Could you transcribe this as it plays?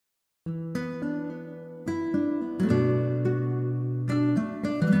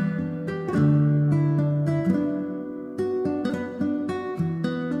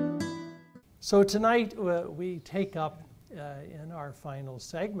So tonight we take up in our final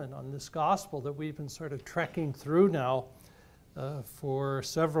segment on this gospel that we've been sort of trekking through now for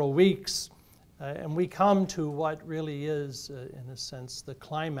several weeks. And we come to what really is, in a sense, the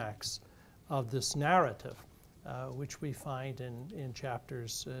climax of this narrative, which we find in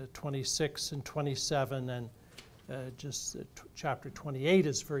chapters 26 and 27, and chapter 28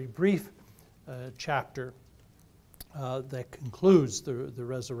 is a very brief chapter that concludes the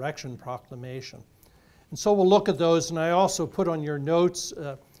resurrection proclamation. And so we'll look at those, and I also put on your notes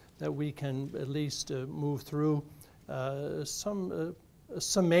that we can at least move through some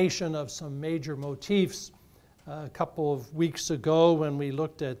summation of some major motifs. A couple of weeks ago when we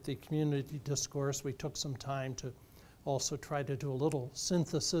looked at the community discourse, we took some time to also try to do a little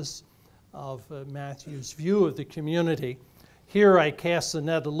synthesis of Matthew's view of the community. Here I cast the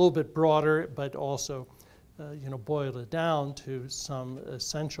net a little bit broader, but also boil it down to some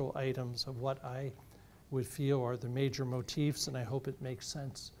essential items of what I would feel are the major motifs, and I hope it makes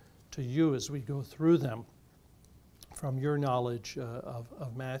sense to you as we go through them from your knowledge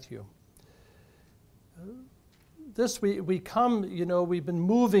of Matthew. We've been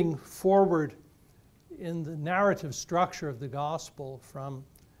moving forward in the narrative structure of the gospel from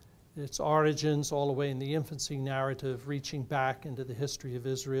its origins all the way in the infancy narrative, reaching back into the history of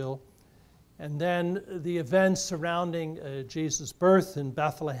Israel, and then the events surrounding Jesus' birth in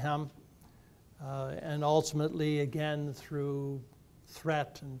Bethlehem, and ultimately, again, through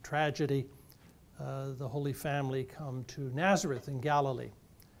threat and tragedy, the Holy Family come to Nazareth in Galilee.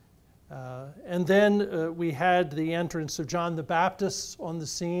 And then we had the entrance of John the Baptist on the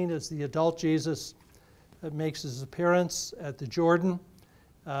scene as the adult Jesus makes his appearance at the Jordan,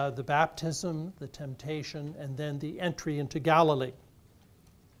 the baptism, the temptation, and then the entry into Galilee.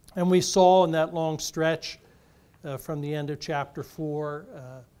 And we saw in that long stretch from the end of chapter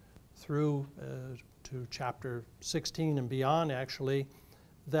 4 through to chapter 16 and beyond, actually,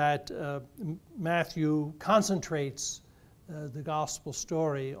 that Matthew concentrates the gospel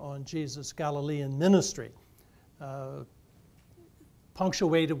story on Jesus' Galilean ministry,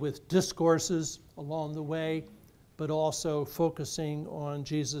 punctuated with discourses along the way, but also focusing on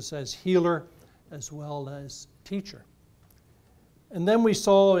Jesus as healer as well as teacher. And then we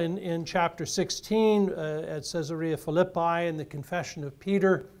saw in chapter 16 at Caesarea Philippi in the confession of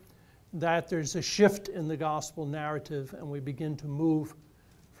Peter that there's a shift in the gospel narrative, and we begin to move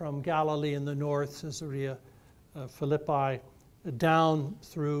from Galilee in the north, Caesarea Philippi, down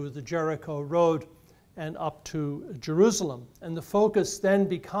through the Jericho road and up to Jerusalem. And the focus then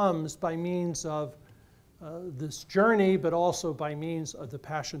becomes, by means of this journey, but also by means of the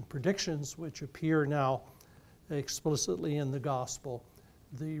passion predictions, which appear now explicitly in the gospel,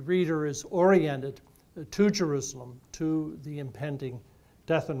 the reader is oriented to Jerusalem, to the impending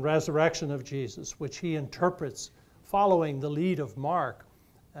death and resurrection of Jesus, which he interprets, following the lead of Mark,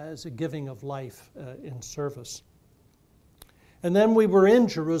 as a giving of life in service. And then we were in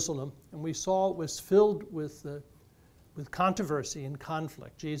Jerusalem, and we saw it was filled with controversy and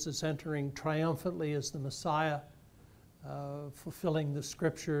conflict. Jesus entering triumphantly as the Messiah, fulfilling the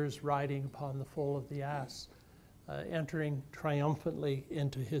scriptures, riding upon the foal of the ass, entering triumphantly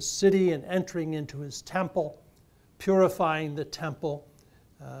into his city and entering into his temple, purifying the temple,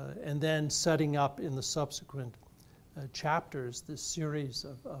 and then setting up in the subsequent chapters this series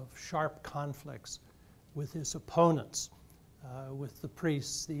of sharp conflicts with his opponents, with the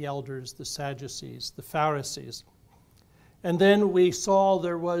priests, the elders, the Sadducees, the Pharisees. And then we saw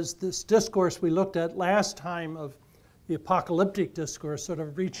there was this discourse we looked at last time of the apocalyptic discourse, sort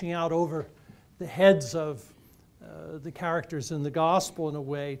of reaching out over the heads of the characters in the gospel in a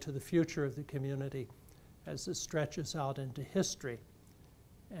way to the future of the community as it stretches out into history.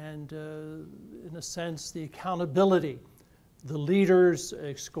 And in a sense, the accountability, the leaders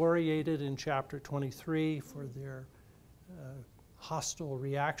excoriated in chapter 23 for their hostile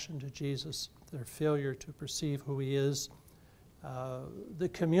reaction to Jesus, their failure to perceive who he is, the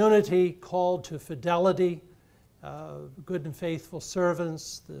community called to fidelity, good and faithful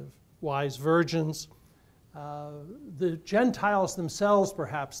servants, the wise virgins, the Gentiles themselves,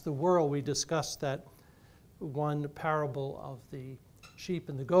 perhaps, the world. We discussed that one parable of the sheep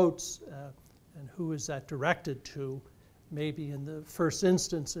and the goats, and who is that directed to? Maybe in the first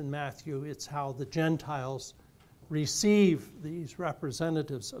instance in Matthew, it's how the Gentiles receive these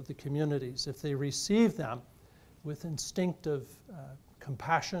representatives of the communities. If they receive them with instinctive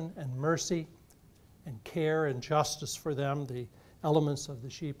compassion and mercy and care and justice for them, the elements of the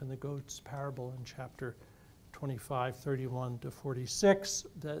sheep and the goats parable in chapter 25, 31 to 46,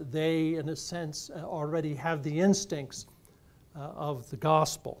 they, in a sense, already have the instincts of the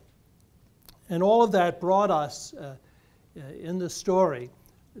gospel. And all of that brought us in the story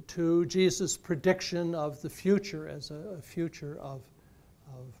to Jesus' prediction of the future as a future of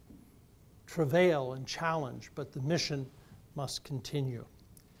travail and challenge, but the mission must continue.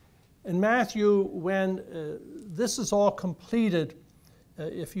 In Matthew, when this is all completed,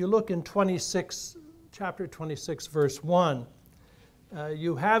 if you look in chapter 26, verse 1,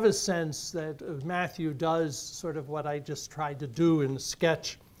 you have a sense that Matthew does sort of what I just tried to do in the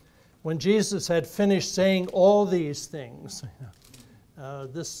sketch. When Jesus had finished saying all these things,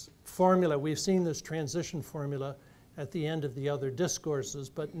 this formula, we've seen this transition formula at the end of the other discourses,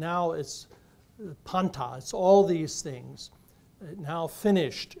 but now it's panta, it's all these things. Now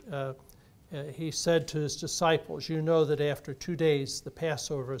finished, he said to his disciples, you know that after 2 days the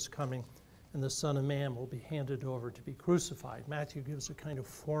Passover is coming and the Son of Man will be handed over to be crucified. Matthew gives a kind of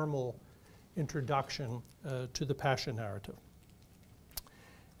formal introduction to the Passion narrative.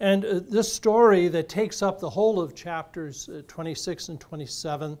 And this story that takes up the whole of chapters 26 and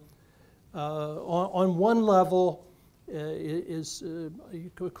 27, on one level is,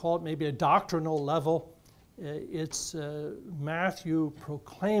 you could call it maybe a doctrinal level. It's Matthew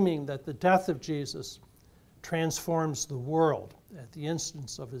proclaiming that the death of Jesus transforms the world. At the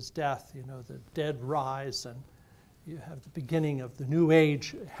instance of his death, you know, the dead rise, and you have the beginning of the new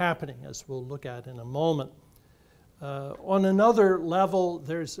age happening, as we'll look at in a moment. On another level,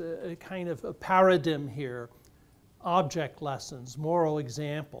 there's a kind of a paradigm here, object lessons, moral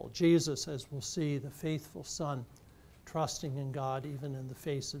example. Jesus, as we'll see, the faithful son, trusting in God even in the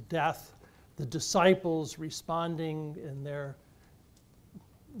face of death. The disciples responding in their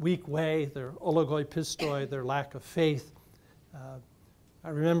weak way, their ologoi pistoi, their lack of faith. I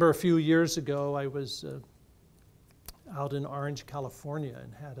remember a few years ago I was out in Orange, California,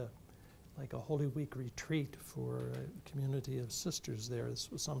 and had like a Holy Week retreat for a community of sisters there.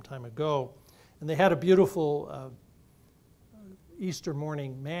 This was some time ago. And they had a beautiful Easter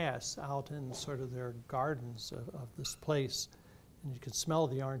morning mass out in sort of their gardens of this place. And you could smell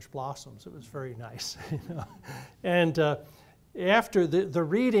the orange blossoms. It was very nice. You know? And after the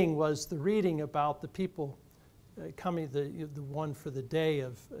reading was the reading about the people coming, the one for the day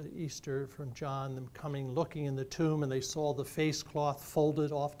of Easter from John, them coming, looking in the tomb, and they saw the face cloth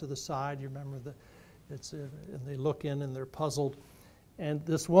folded off to the side. You remember and they look in and they're puzzled. And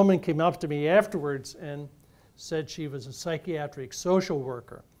this woman came up to me afterwards and said she was a psychiatric social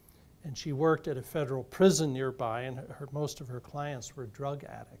worker, and she worked at a federal prison nearby, and most of her clients were drug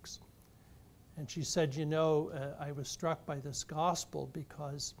addicts. And she said, you know, I was struck by this gospel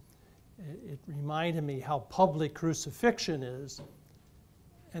because it reminded me how public crucifixion is,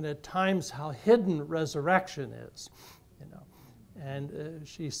 and at times how hidden resurrection is, you know. And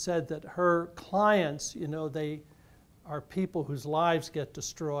she said that her clients, you know, they are people whose lives get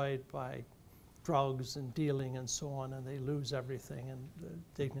destroyed by drugs and dealing and so on, and they lose everything and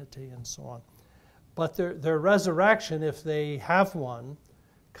dignity and so on. But their resurrection, if they have one,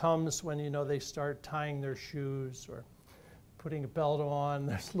 comes when, you know, they start tying their shoes or putting a belt on.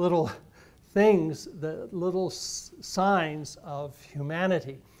 There's little things, the little signs of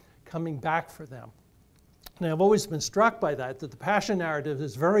humanity coming back for them. Now, I've always been struck by that the Passion narrative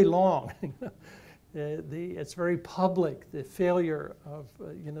is very long. It's very public, the failure of,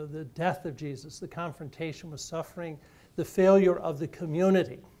 you know, the death of Jesus, the confrontation with suffering, the failure of the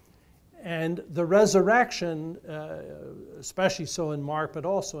community. And the resurrection, especially so in Mark, but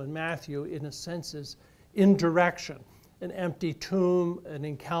also in Matthew, in a sense, is indirection. An empty tomb, an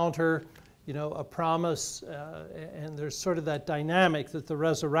encounter, you know, a promise, and there's sort of that dynamic that the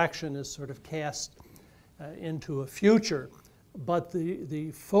resurrection is sort of cast into a future. But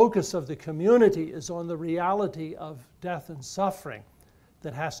the focus of the community is on the reality of death and suffering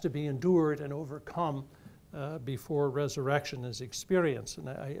that has to be endured and overcome before resurrection is experienced. And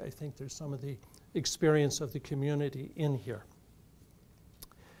I think there's some of the experience of the community in here.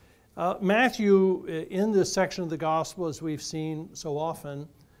 Matthew, in this section of the gospel, as we've seen so often,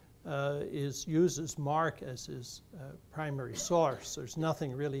 uses Mark as his primary source. There's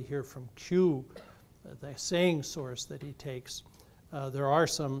nothing really here from Q, the saying source that he takes. There are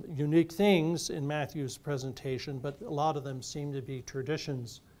some unique things in Matthew's presentation, but a lot of them seem to be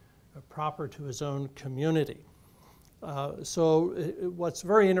traditions proper to his own community. So what's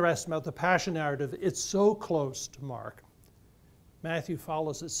very interesting about the Passion narrative, it's so close to Mark. Matthew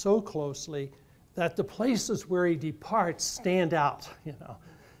follows it so closely that the places where he departs stand out, you know,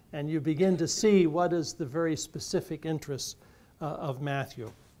 and you begin to see what is the very specific interests of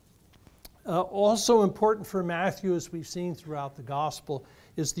Matthew. Also important for Matthew, as we've seen throughout the gospel,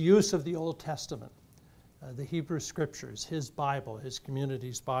 is the use of the Old Testament. the Hebrew Scriptures, his Bible, his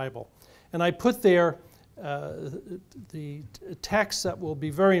community's Bible. And I put there the text that will be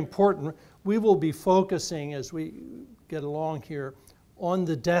very important. We will be focusing as we get along here on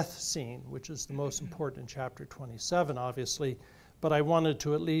the death scene, which is the most important in chapter 27, obviously. But I wanted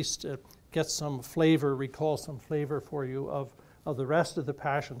to at least get some flavor, recall some flavor for you of the rest of the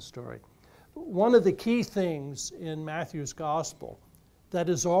Passion story. One of the key things in Matthew's Gospel that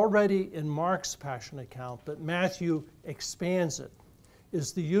is already in Mark's Passion account, but Matthew expands it,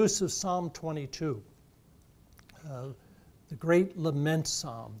 is the use of Psalm 22, the great lament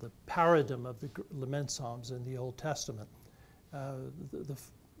psalm, the paradigm of the lament psalms in the Old Testament. The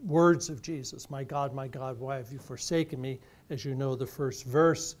words of Jesus, my God, why have you forsaken me?" As you know, the first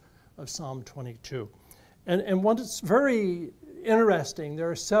verse of Psalm 22. And what is very interesting, there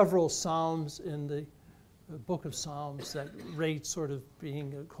are several psalms in the book of Psalms that rate sort of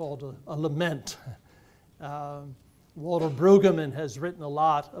being called a lament. Walter Brueggemann has written a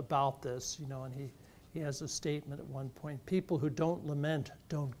lot about this, you know, and he has a statement at one point: people who don't lament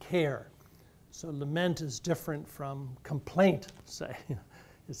don't care. So lament is different from complaint, say.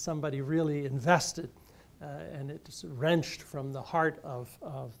 It's somebody really invested, and it's wrenched from the heart of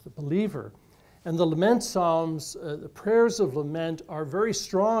the believer. And the lament psalms, the prayers of lament, are very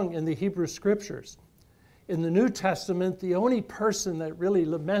strong in the Hebrew Scriptures. In the New Testament, the only person that really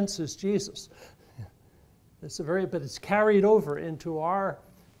laments is Jesus. But it's carried over into our,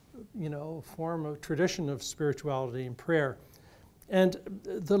 you know, form of tradition of spirituality and prayer. And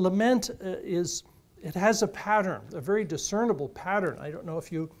the lament it has a pattern, a very discernible pattern. I don't know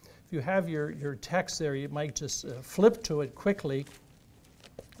if you have your text there, you might just flip to it quickly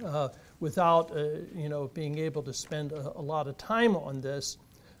without, you know, being able to spend a lot of time on this.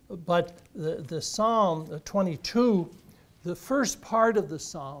 But the Psalm 22, the first part of the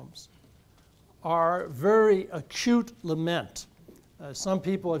Psalms are very acute lament. Some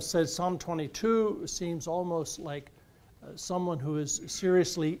people have said Psalm 22 seems almost like someone who is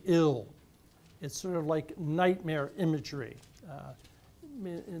seriously ill. It's sort of like nightmare imagery,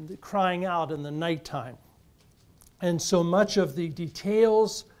 in the crying out in the nighttime. And so much of the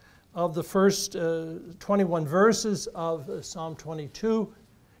details of the first 21 verses of Psalm 22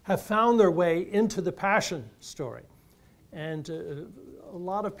 have found their way into the Passion story. And a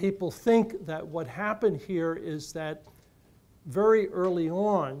lot of people think that what happened here is that very early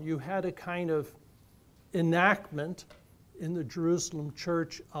on you had a kind of enactment in the Jerusalem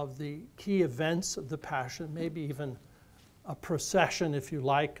church of the key events of the Passion, maybe even a procession, if you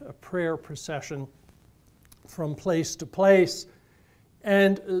like, a prayer procession from place to place,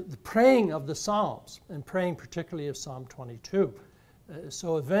 and the praying of the Psalms, and praying particularly of Psalm 22.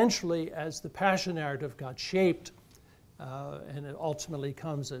 So eventually, as the Passion narrative got shaped, and it ultimately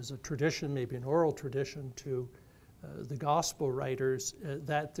comes as a tradition, maybe an oral tradition to the gospel writers,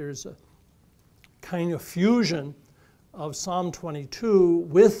 that there's a kind of fusion of Psalm 22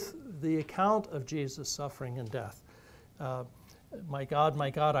 with the account of Jesus' suffering and death. My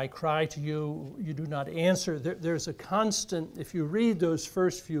God, I cry to you, you do not answer. There's a constant, if you read those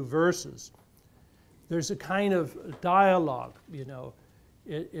first few verses, there's a kind of dialogue, you know.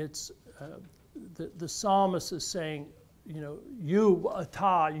 The psalmist is saying, you know,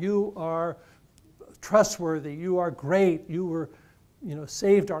 you are trustworthy, you are great, you were, you know,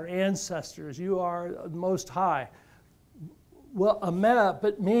 saved our ancestors, you are most high. Well,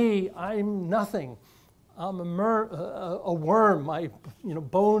 but me, I'm nothing. I'm a worm. My, you know,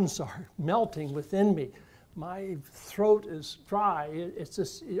 bones are melting within me. My throat is dry. It's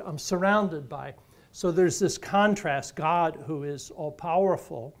just, I'm surrounded by. So there's this contrast, God who is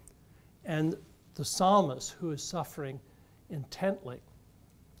all-powerful, and the psalmist who is suffering intently.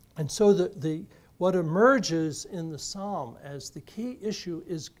 And so what emerges in the psalm as the key issue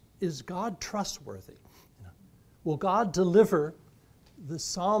is God trustworthy? You know, will God deliver the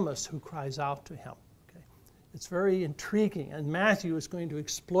psalmist who cries out to him? Okay. It's very intriguing, and Matthew is going to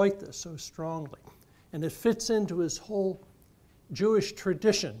exploit this so strongly. And it fits into his whole Jewish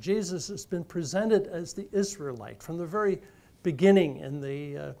tradition. Jesus has been presented as the Israelite from the very beginning in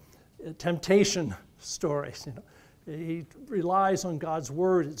the temptation stories. You know, he relies on God's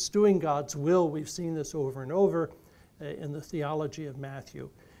word. It's doing God's will. We've seen this over and over in the theology of Matthew.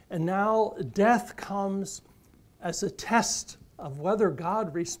 And now death comes as a test of whether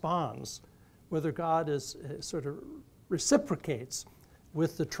God responds, whether God is sort of reciprocates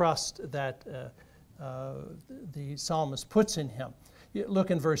with the trust that the psalmist puts in him.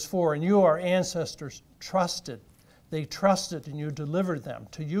 Look in verse 4, and you, our ancestors, trusted. They trusted and you delivered them.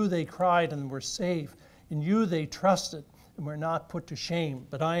 To you they cried and were saved. In you they trusted. and we're not put to shame.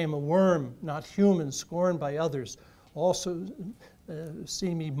 But I am a worm, not human, scorned by others. Also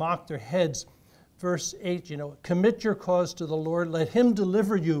see me mock their heads. Verse 8, commit your cause to the Lord. Let him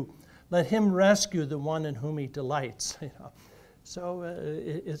deliver you. Let him rescue the one in whom he delights. So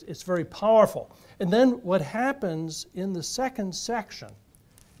it's very powerful. And then what happens in the second section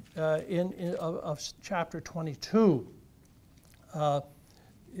of chapter 22,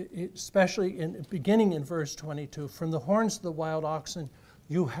 especially beginning in verse 22, from the horns of the wild oxen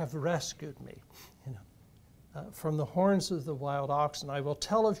you have rescued me. From the horns of the wild oxen I will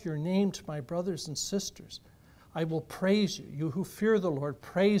tell of your name to my brothers and sisters. I will praise you. You who fear the Lord,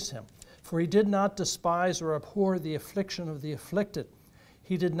 praise him. For he did not despise or abhor the affliction of the afflicted.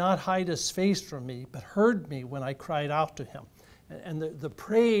 He did not hide his face from me, but heard me when I cried out to him. And the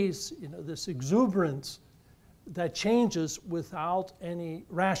praise, this exuberance that changes without any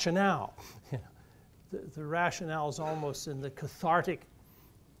rationale. The rationale is almost in the cathartic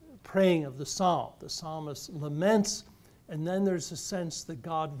praying of the psalm. The psalmist laments, and then there's a sense that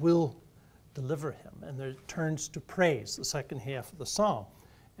God will deliver him, and there it turns to praise, the second half of the psalm.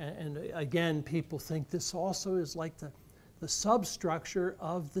 And again, people think this also is like the substructure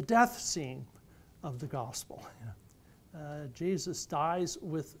of the death scene of the gospel. Jesus dies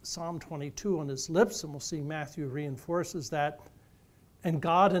with Psalm 22 on his lips, and we'll see Matthew reinforces that. And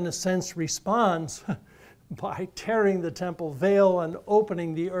God, in a sense, responds by tearing the temple veil and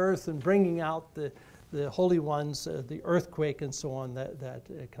opening the earth and bringing out the holy ones, the earthquake and so on that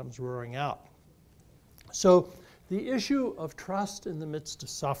comes roaring out. So the issue of trust in the midst of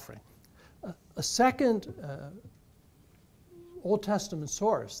suffering. A second Old Testament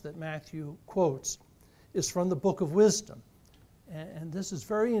source that Matthew quotes is from the book of Wisdom. And this is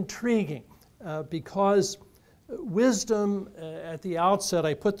very intriguing because wisdom, at the outset,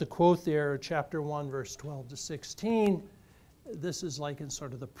 I put the quote there, chapter 1, verse 12 to 16. This is like in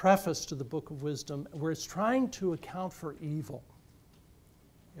sort of the preface to the book of Wisdom, where it's trying to account for evil.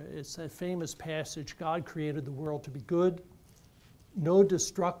 It's that famous passage, God created the world to be good. No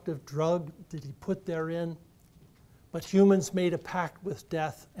destructive drug did he put therein, but humans made a pact with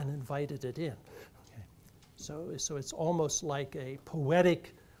death and invited it in. Okay. So it's almost like a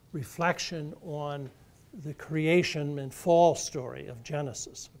poetic reflection on the creation and fall story of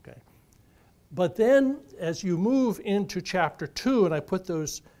Genesis. Okay. But then as you move into chapter 2, and I put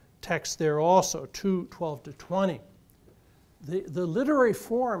those texts there also, 2:12 to 20, the literary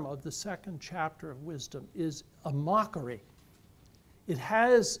form of the second chapter of Wisdom is a mockery. It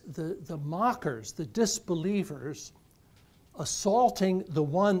has the mockers, the disbelievers, assaulting the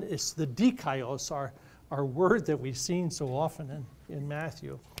one. It's the dikaios, our word that we've seen so often in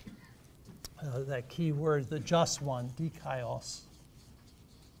Matthew. That key word, the just one, dikaios.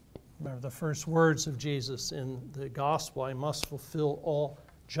 Remember the first words of Jesus in the gospel, I must fulfill all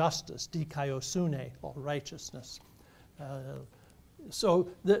justice, dikaiosune, all righteousness. So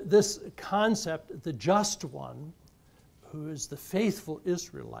this concept, the just one, who is the faithful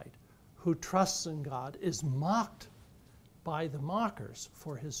Israelite, who trusts in God, is mocked by the mockers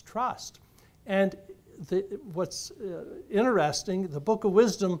for his trust. And what's interesting, the book of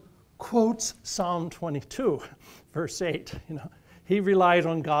Wisdom quotes Psalm 22, verse 8. He relied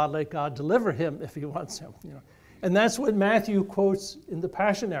on God, let God deliver him if he wants him. And that's what Matthew quotes in the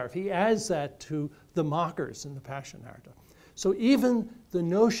Passion narrative. He adds that to the mockers in the Passion narrative. So even the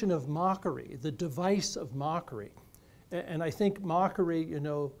notion of mockery, the device of mockery, and I think mockery, in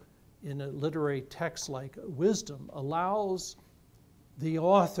a literary text like Wisdom, allows the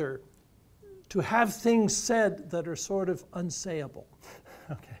author to have things said that are sort of unsayable.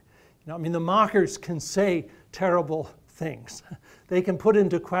 Okay. The mockers can say terrible things. They can put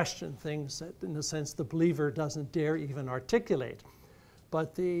into question things that, in a sense, the believer doesn't dare even articulate.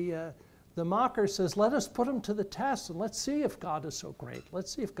 But the mocker says, let us put him to the test, and let's see if God is so great.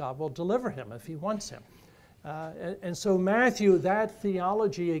 Let's see if God will deliver him if he wants him. And so Matthew, that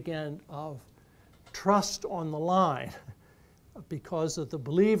theology again of trust on the line, because of the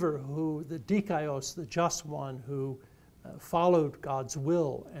believer who, the dikaios, the just one who followed God's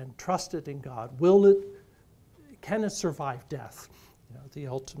will and trusted in God, can it survive death? The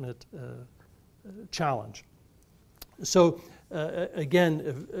ultimate challenge. So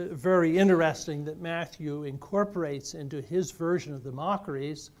again, very interesting that Matthew incorporates into his version of the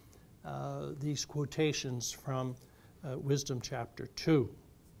mockeries these quotations from Wisdom chapter 2.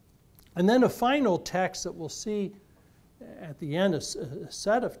 And then a final text that we'll see at the end, a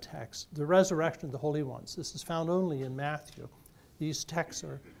set of texts, the resurrection of the holy ones. This is found only in Matthew. These texts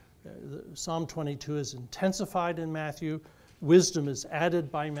are, Psalm 22 is intensified in Matthew. wisdom is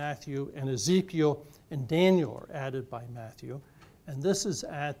added by Matthew, and Ezekiel and Daniel are added by Matthew. And this is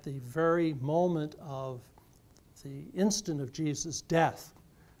at the very moment of the instant of Jesus' death,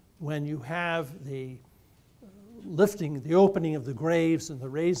 when you have the lifting, the opening of the graves and the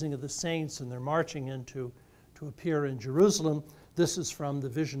raising of the saints, and they're marching to appear in Jerusalem. This is from the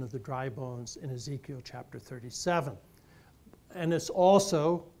vision of the dry bones in Ezekiel chapter 37. And it's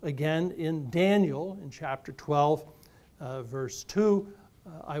also, again, in Daniel, in chapter 12, verse 2,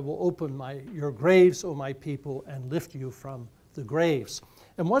 I will open your graves, O my people, and lift you from the graves.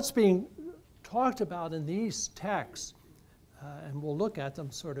 And what's being talked about in these texts, and we'll look at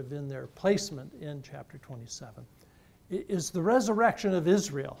them sort of in their placement in chapter 27, is the resurrection of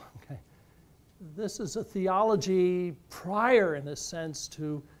Israel. Okay? This is a theology prior, in a sense,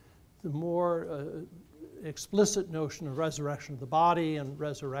 to the more explicit notion of resurrection of the body and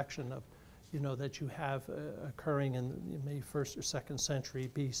resurrection of, that you have occurring in maybe 1st or 2nd century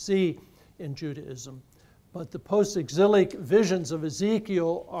BC in Judaism. But the post-exilic visions of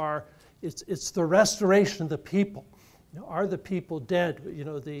Ezekiel are, it's the restoration of the people. Are the people dead?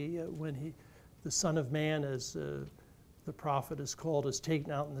 When the Son of Man, as the prophet is called, is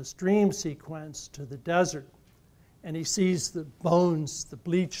taken out in this dream sequence to the desert, and he sees the bones, the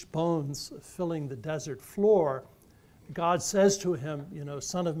bleached bones, filling the desert floor. God says to him,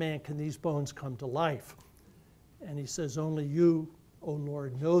 Son of Man, can these bones come to life? And he says, only you, O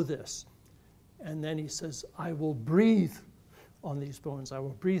Lord, know this. And then he says, I will breathe on these bones. I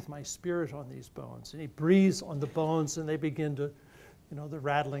will breathe my spirit on these bones. And he breathes on the bones, and they begin to, the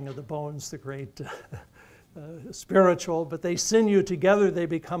rattling of the bones, the great spiritual, but they sinew together, they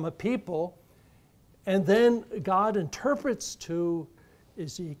become a people. And then God interprets to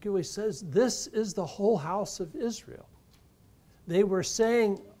Ezekiel, he says, this is the whole house of Israel. They were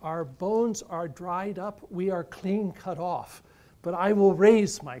saying, our bones are dried up, we are clean cut off, but I will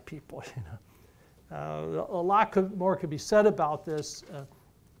raise my people. A lot more could be said about this.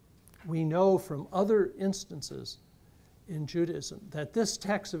 We know from other instances in Judaism that this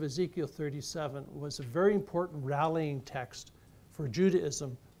text of Ezekiel 37 was a very important rallying text for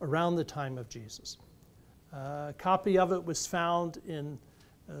Judaism around the time of Jesus. A copy of it was found in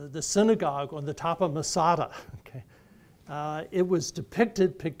the synagogue on the top of Masada. Okay. It was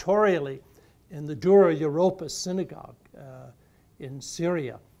depicted pictorially in the Dura Europa synagogue in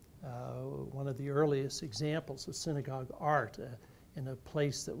Syria, one of the earliest examples of synagogue art in a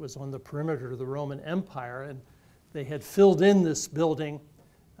place that was on the perimeter of the Roman Empire. And they had filled in this building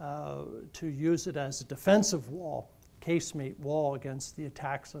to use it as a defensive wall, casemate wall against the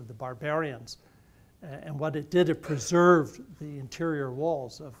attacks of the barbarians. And what it did, it preserved the interior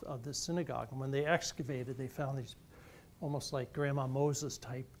walls of the synagogue. And when they excavated, they found these almost like Grandma Moses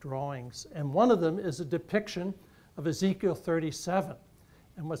type drawings. And one of them is a depiction of Ezekiel 37.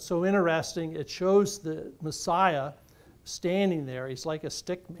 And what's so interesting, it shows the Messiah standing there. He's like a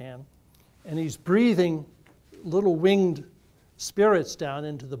stick man, and he's breathing little winged spirits down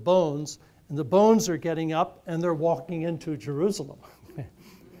into the bones, and the bones are getting up and they're walking into Jerusalem.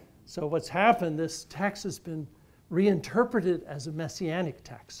 So what's happened, this text has been reinterpreted as a messianic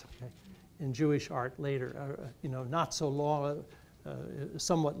text, okay, in Jewish art later, not so long,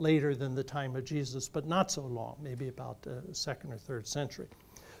 somewhat later than the time of Jesus, but not so long, maybe about 2nd or 3rd century.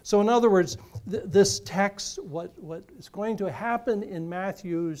 So in other words, this text, what is going to happen in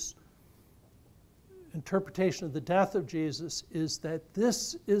Matthew's interpretation of the death of Jesus is that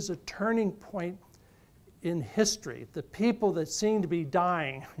this is a turning point in history. The people that seem to be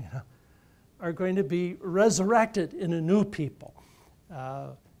dying are going to be resurrected in a new people.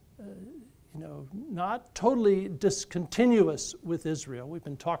 Not totally discontinuous with Israel. We've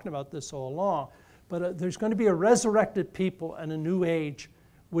been talking about this all along. But there's going to be a resurrected people and a new age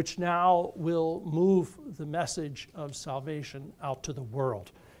which now will move the message of salvation out to the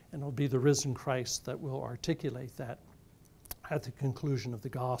world. And it'll be the risen Christ that will articulate that at the conclusion of the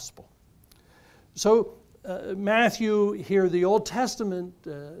gospel. So Matthew here, the Old Testament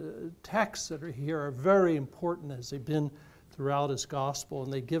texts that are here are very important as they've been throughout his gospel,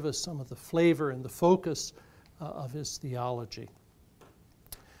 and they give us some of the flavor and the focus of his theology.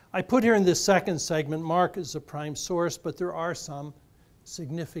 I put here in this second segment, Mark is a prime source, but there are some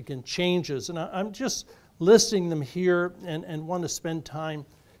significant changes. And I'm just listing them here and want to spend time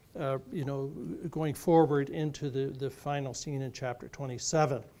going forward into the final scene in chapter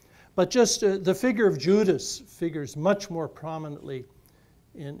 27. But just the figure of Judas figures much more prominently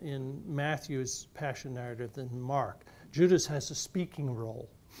in Matthew's passion narrative than Mark. Judas has a speaking role.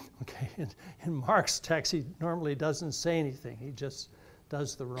 Okay, in Mark's text, he normally doesn't say anything. He just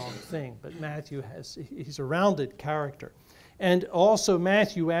does the wrong thing. But Matthew he's a rounded character. And also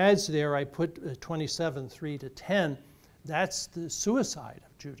Matthew adds there, I put 27, 3 to 10, that's the suicide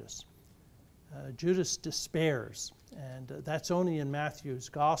of Judas. Judas despairs, and that's only in Matthew's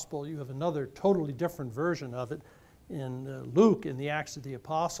gospel. You have another totally different version of it in Luke, in the Acts of the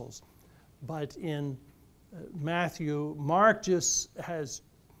Apostles. But in Matthew, Mark just has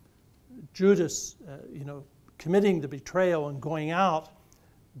Judas, committing the betrayal and going out,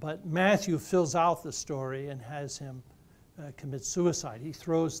 but Matthew fills out the story and has him commit suicide. He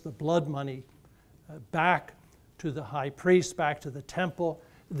throws the blood money back to the high priest, back to the temple.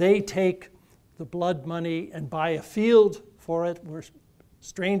 They take the blood money and buy a field for it where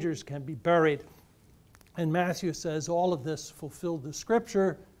strangers can be buried. And Matthew says all of this fulfilled the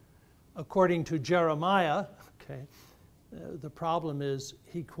scripture according to Jeremiah. Okay. The problem is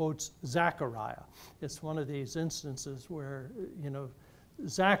he quotes Zechariah. It's one of these instances where,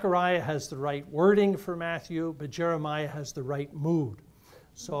 Zechariah has the right wording for Matthew, but Jeremiah has the right mood.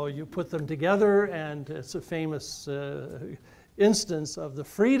 So you put them together, and it's a famous instance of the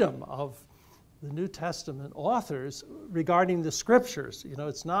freedom of the New Testament authors regarding the scriptures.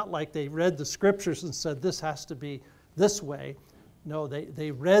 It's not like they read the scriptures and said, this has to be this way. No, they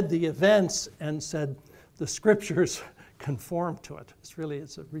read the events and said, the scriptures conform to it.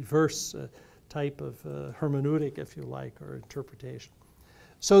 It's a reverse type of hermeneutic, if you like, or interpretation.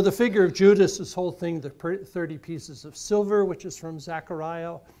 So the figure of Judas, this whole thing, the 30 pieces of silver, which is from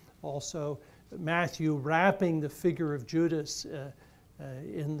Zechariah. Also, Matthew wrapping the figure of Judas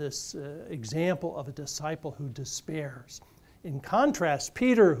in this example of a disciple who despairs. In contrast,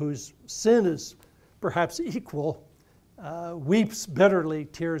 Peter, whose sin is perhaps equal, weeps bitterly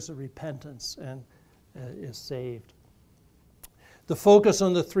tears of repentance and is saved. The focus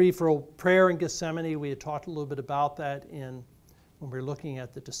on the threefold prayer in Gethsemane, we had talked a little bit about that when we were looking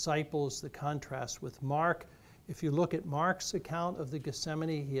at the disciples, the contrast with Mark. If you look at Mark's account of the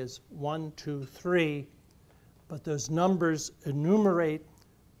Gethsemane, he has 1, 2, 3, but those numbers enumerate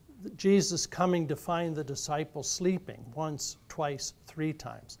Jesus coming to find the disciples sleeping once, twice, 3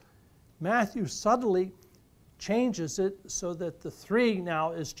 times. Matthew subtly changes it so that the 3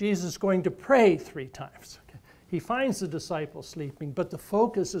 now is Jesus going to pray 3 times. Okay. He finds the disciples sleeping, but the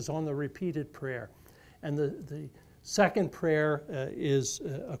focus is on the repeated prayer. And the second prayer is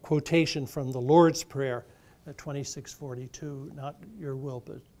a quotation from the Lord's Prayer, 26:42, not your will,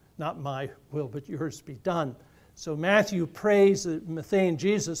 but not my will, but yours be done. So Matthew prays,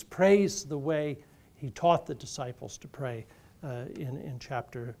 Jesus prays the way he taught the disciples to pray in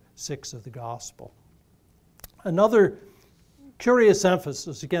chapter 6 of the Gospel. Another curious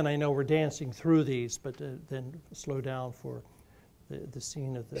emphasis, again, I know we're dancing through these, but then slow down for the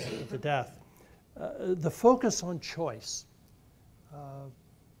scene of the death. The focus on choice.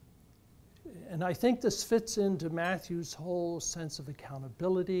 And I think this fits into Matthew's whole sense of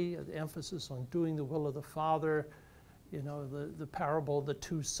accountability, the emphasis on doing the will of the Father, the parable of the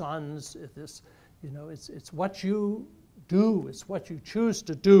 2 sons. It's what you do, it's what you choose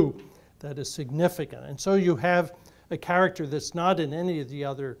to do that is significant. And so you have a character that's not in any of the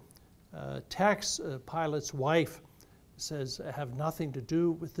other texts. Pilate's wife says, have nothing to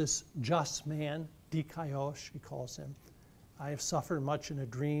do with this just man, dikaios, she calls him. I have suffered much in a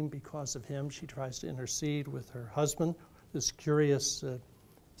dream because of him. She tries to intercede with her husband. This curious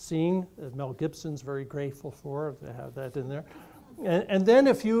scene Mel Gibson's very grateful for, to have that in there. And then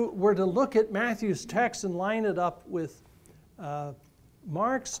if you were to look at Matthew's text and line it up with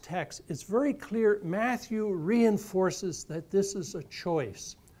Mark's text, it's very clear Matthew reinforces that this is a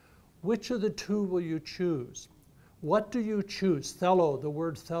choice. Which of the 2 will you choose? What do you choose? Thelo, the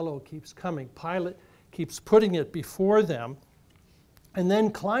word thelo keeps coming. Pilate keeps putting it before them. And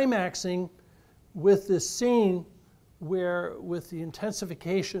then climaxing with this scene where, with the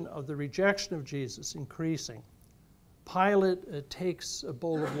intensification of the rejection of Jesus increasing, Pilate takes a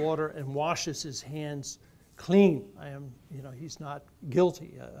bowl of water and washes his hands clean. He's not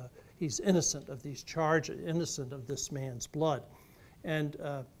guilty. He's innocent of these charges, innocent of this man's blood. And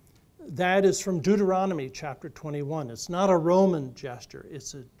that is from Deuteronomy chapter 21. It's not a Roman gesture.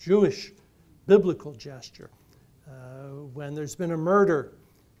 It's a Jewish biblical gesture. When there's been a murder,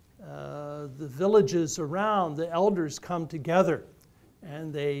 the villages around, the elders come together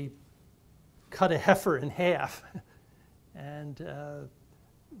and they cut a heifer in half. And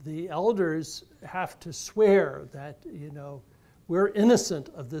the elders have to swear that, we're innocent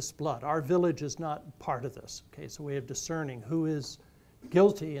of this blood. Our village is not part of this. Okay, it's a way of discerning who is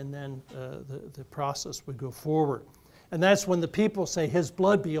guilty, and then the process would go forward. And that's when the people say, his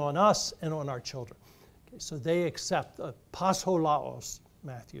blood be on us and on our children. Okay, so they accept, pas holaos,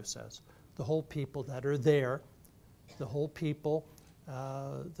 Matthew says, the whole people that are there the whole people.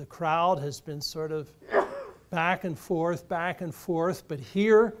 The crowd has been sort of back and forth, but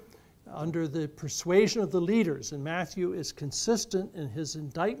here, under the persuasion of the leaders, and Matthew is consistent in his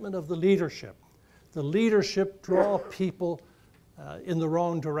indictment of the leadership. The leadership draw people in the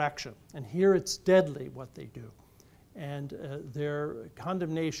wrong direction, and here it's deadly what they do. And their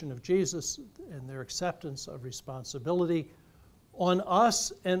condemnation of Jesus and their acceptance of responsibility on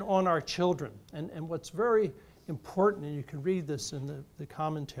us and on our children. And what's very important, and you can read this in the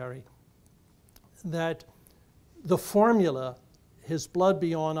commentary, that the formula, his blood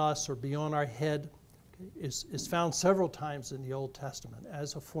be on us or be on our head, is found several times in the Old Testament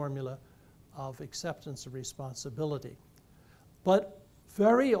as a formula of acceptance of responsibility. But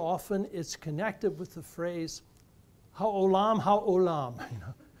very often it's connected with the phrase, ha'olam,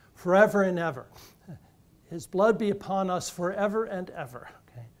 forever and ever. His blood be upon us forever and ever.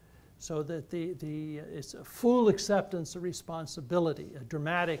 Okay? So that it's a full acceptance of responsibility, a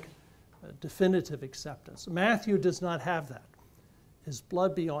dramatic, definitive acceptance. Matthew does not have that. His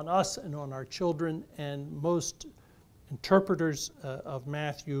blood be on us and on our children, and most interpreters of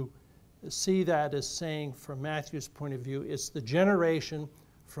Matthew see that as saying, from Matthew's point of view, it's the generation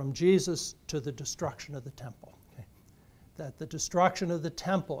from Jesus to the destruction of the temple. Okay? That the destruction of the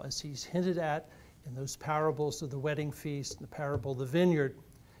temple, as he's hinted at in those parables of the wedding feast and the parable of the vineyard,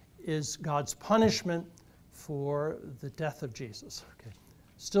 is God's punishment for the death of Jesus. Okay?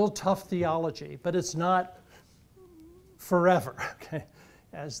 Still tough theology, but it's not forever. Okay?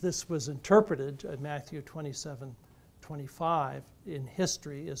 As this was interpreted, Matthew 27:25 in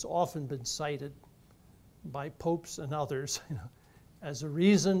history has often been cited by popes and others as a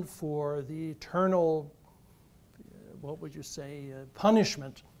reason for the eternal, what would you say,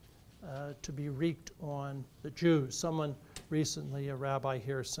 punishment to be wreaked on the Jews. Someone recently, a rabbi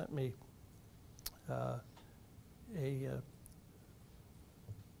here, sent me a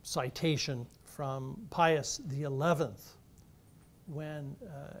citation from Pius XI, when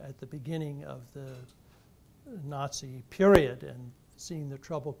at the beginning of the Nazi period and seeing the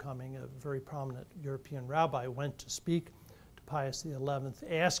trouble coming, a very prominent European rabbi went to speak to Pius XI,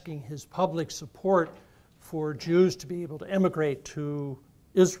 asking his public support for Jews to be able to emigrate to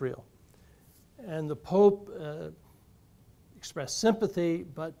Israel. And the Pope expressed sympathy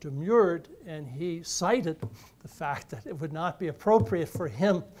but demurred, and he cited the fact that it would not be appropriate for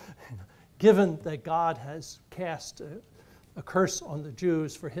him, given that God has cast a curse on the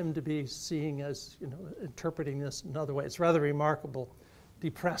Jews, for him to be seeing as, interpreting this another way. It's rather remarkable,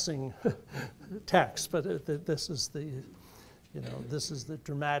 depressing text, but this is the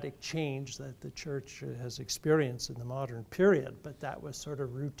dramatic change that the church has experienced in the modern period. But that was sort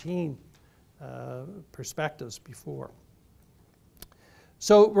of routine perspectives before.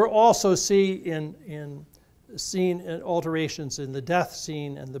 So we're also seeing alterations in the death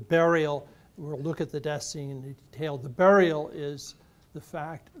scene and the burial. We'll look at the death scene in detail. The burial is the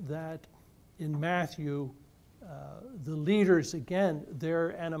fact that in Matthew, the leaders, again,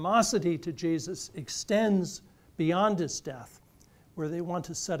 their animosity to Jesus extends beyond his death, where they want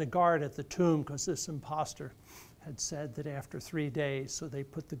to set a guard at the tomb because this impostor had said that after 3 days, so they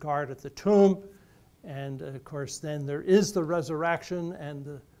put the guard at the tomb, and of course then there is the resurrection, and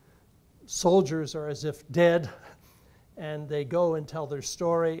the soldiers are as if dead, and they go and tell their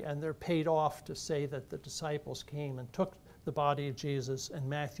story, and they're paid off to say that the disciples came and took the body of Jesus, and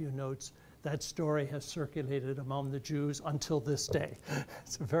Matthew notes that story has circulated among the Jews until this day.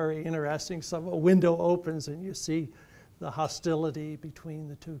 It's very interesting. A window opens and you see the hostility between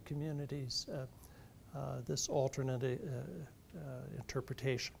the two communities, this alternate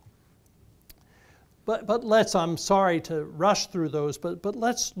interpretation. But I'm sorry to rush through those, but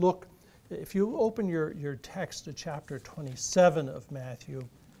let's look. If you open your text to chapter 27 of Matthew,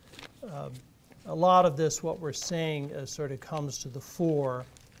 a lot of this, what we're saying, sort of comes to the fore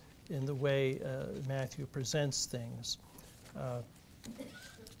in the way Matthew presents things.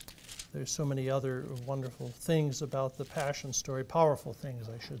 There's so many other wonderful things about the Passion story, powerful things,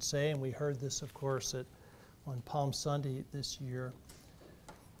 I should say, and we heard this, of course, on Palm Sunday this year.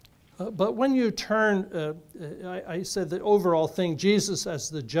 But when you turn, I said the overall thing, Jesus as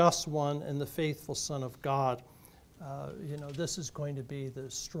the just one and the faithful Son of God, this is going to be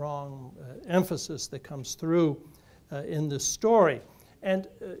the strong emphasis that comes through in this story. And,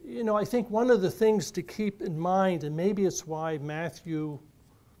 I think one of the things to keep in mind, and maybe it's why Matthew,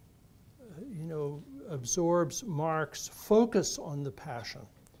 absorbs Mark's focus on the Passion,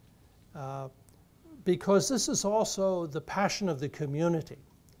 because this is also the passion of the community.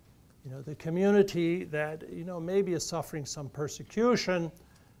 The community that, maybe is suffering some persecution,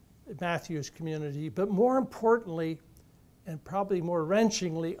 Matthew's community, but more importantly, and probably more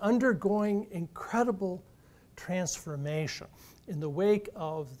wrenchingly, undergoing incredible transformation. In the wake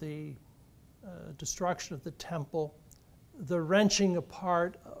of the destruction of the temple, the wrenching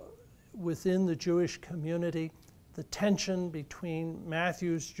apart within the Jewish community, the tension between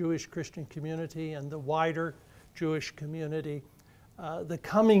Matthew's Jewish Christian community and the wider Jewish community, the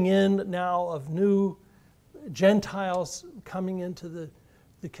coming in now of new Gentiles coming into the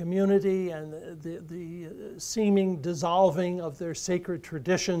community, and the seeming dissolving of their sacred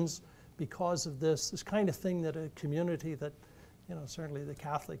traditions because of this kind of thing that a community that, certainly the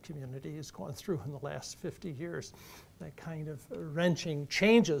Catholic community has gone through in the last 50 years, that kind of wrenching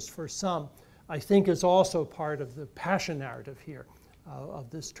changes for some, I think is also part of the passion narrative here of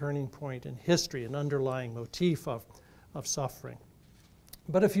this turning point in history, an underlying motif of suffering.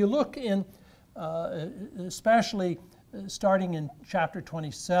 But if you look in, especially starting in chapter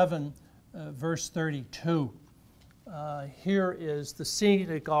 27, verse 32, here is the scene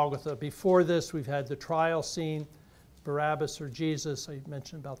at Golgotha. Before this, we've had the trial scene, Barabbas or Jesus. I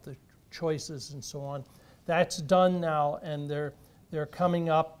mentioned about the choices and so on. That's done now, and they're coming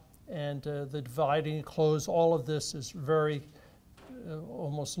up, and the dividing clothes. All of this is very,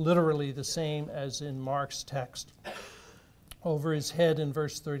 almost literally the same as in Mark's text. Over his head in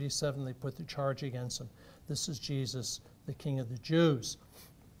verse 37, they put the charge against him. This is Jesus, the King of the Jews.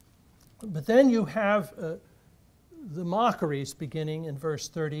 But then you have the mockeries beginning in verse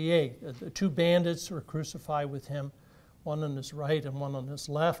 38. The two bandits were crucified with him, one on his right and one on his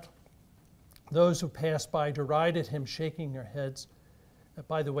left. Those who passed by derided him, shaking their heads.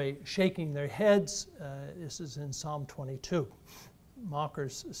 By the way, shaking their heads, this is in Psalm 22.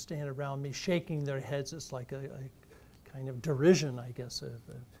 Mockers stand around me, shaking their heads. It's like a kind of derision, I guess, an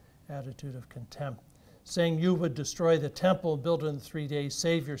attitude of contempt. Saying, you would destroy the temple, build it in 3 days,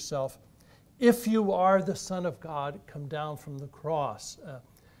 save yourself. If you are the Son of God, come down from the cross.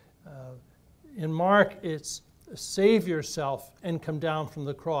 In Mark, it's save yourself and come down from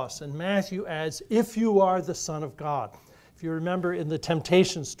the cross. And Matthew adds, if you are the Son of God. If you remember in the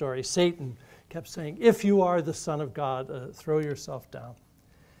temptation story, Satan kept saying, if you are the Son of God, throw yourself down.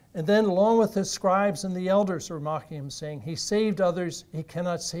 And then along with the scribes and the elders were mocking him, saying, he saved others, he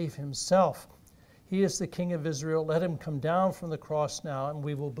cannot save himself. He is the King of Israel. Let him come down from the cross now, and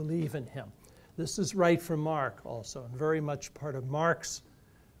we will believe in him. This is right from Mark also, and very much part of Mark's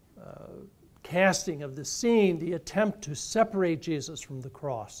casting of the scene, the attempt to separate Jesus from the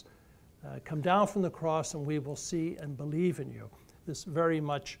cross. Come down from the cross, and we will see and believe in you. This very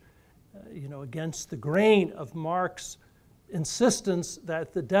much, against the grain of Mark's insistence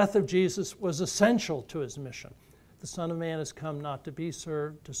that the death of Jesus was essential to his mission. The Son of Man has come not to be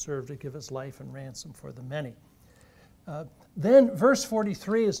served, to serve, to give his life and ransom for the many. Then verse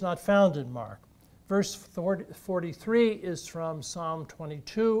 43 is not found in Mark. Verse 43 is from Psalm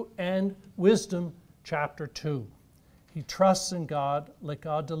 22 and Wisdom chapter 2. He trusts in God. Let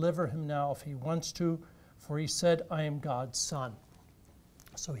God deliver him now if he wants to, for he said, I am God's son.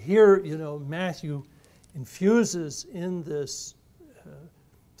 So here, Matthew infuses in this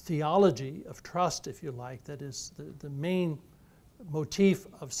theology of trust, if you like, that is the main motif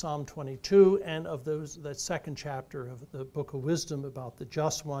of Psalm 22 and of that second chapter of the book of Wisdom about the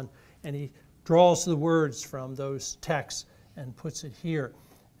just one, and he draws the words from those texts and puts it here.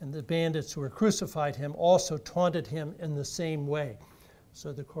 And the bandits who were crucified him also taunted him in the same way.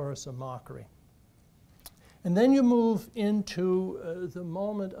 So the chorus of mockery. And then you move into the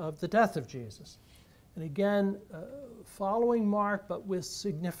moment of the death of Jesus. And again, following Mark, but with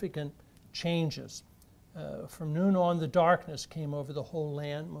significant changes. From noon on, the darkness came over the whole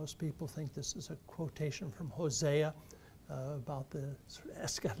land. Most people think this is a quotation from Hosea about the sort of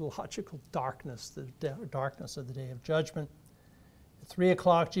eschatological darkness, the darkness of the day of judgment. At 3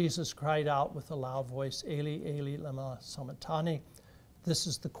 o'clock, Jesus cried out with a loud voice, Eli, Eli, lama sabachthani. This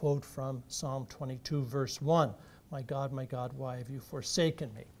is the quote from Psalm 22, verse 1. My God, why have you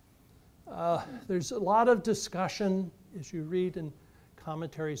forsaken me? There's a lot of discussion, as you read in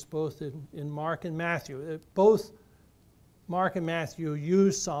commentaries both in Mark and Matthew. Both Mark and Matthew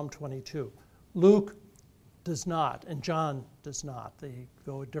use Psalm 22. Luke does not, and John does not. They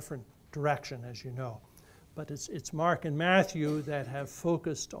go a different direction, as you know. But it's Mark and Matthew that have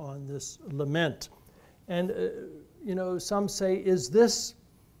focused on this lament. And, some say, is this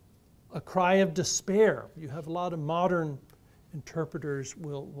a cry of despair? You have a lot of modern interpreters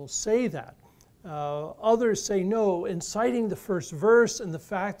will say that. Others say no, inciting the first verse and the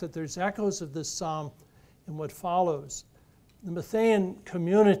fact that there's echoes of this psalm in what follows. The Matthean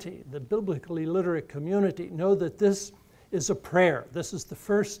community, the biblically literate community, know that this is a prayer. This is the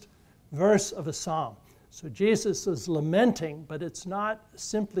first verse of a psalm. So Jesus is lamenting, but it's not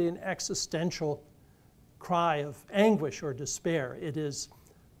simply an existential cry of anguish or despair. It is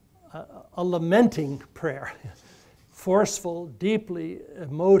a lamenting prayer, forceful, deeply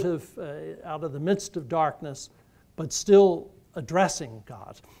emotive, out of the midst of darkness, but still addressing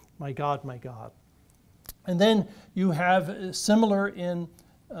God, my God, my God. And then you have similar in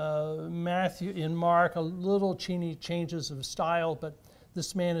Matthew, in Mark, a little teeny changes of style, but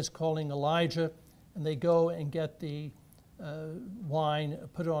this man is calling Elijah, and they go and get the wine,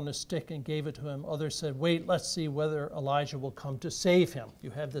 put it on a stick, and gave it to him. Others said, wait, let's see whether Elijah will come to save him.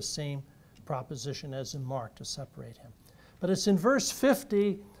 You have the same proposition as in Mark to separate him. But it's in verse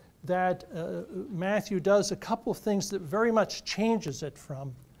 50 that Matthew does a couple of things that very much changes it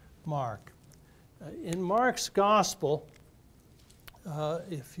from Mark. In Mark's gospel,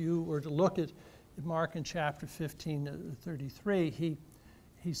 if you were to look at Mark in chapter 15:33,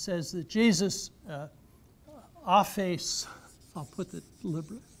 he says that Jesus aphes, I'll put it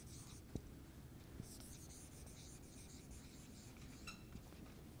deliberately,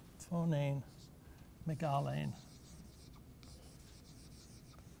 phonein, megalein.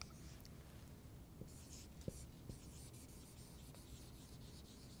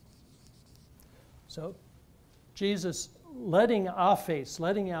 So Jesus letting out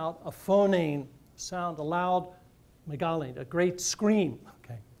a phonein sound, a loud megalein, a great scream,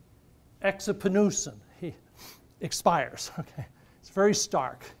 okay. Exapanusin, he expires, okay. It's very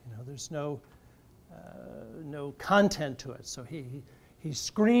stark, there's no content to it. So he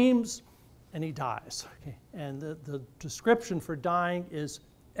screams and he dies, okay. And the description for dying is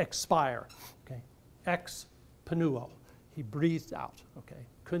expire, okay. Ex panuo, he breathed out, okay.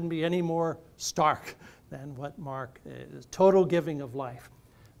 Couldn't be any more stark than what Mark is, total giving of life.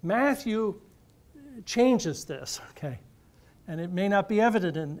 Matthew changes this, okay, and it may not be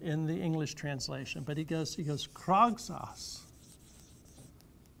evident in the English translation, but he goes krogzos,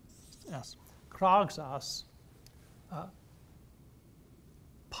 yes, krogzos,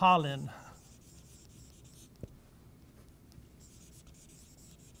 palin,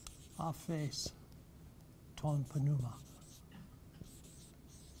 aphes ton pneuma.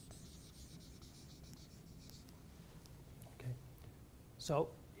 So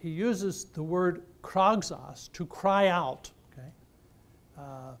he uses the word krogzos to cry out. Okay?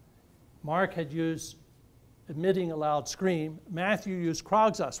 Mark had used emitting a loud scream. Matthew used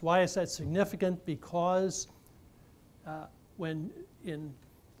krogzos. Why is that significant? Because when in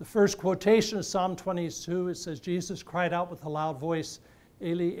the first quotation of Psalm 22, it says, Jesus cried out with a loud voice,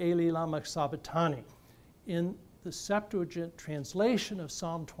 Eli, Eli, lama sabachthani. In the Septuagint translation of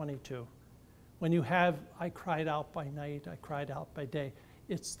Psalm 22, when you have, I cried out by night, I cried out by day,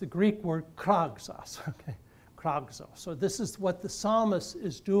 it's the Greek word krogzos, okay, krogzos. So this is what the psalmist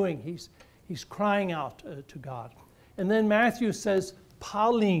is doing. He's crying out to God. And then Matthew says,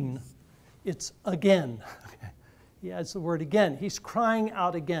 palin, it's again. Okay. He adds the word again. He's crying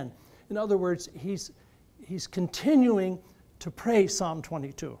out again. In other words, he's continuing to pray Psalm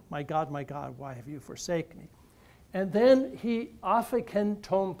 22. My God, why have you forsaken me? And then he afeken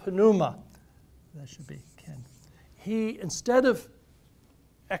ton pneuma. That should be ken. He, instead of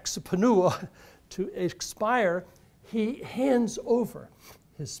exapanua, to expire, he hands over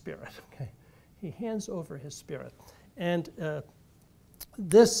his spirit. Okay, he hands over his spirit, and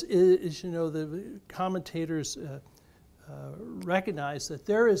this is, the commentators recognize that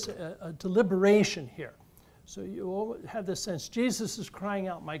there is a deliberation here. So you all have the sense Jesus is crying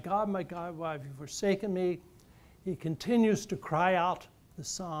out, my God, why have you forsaken me? He continues to cry out the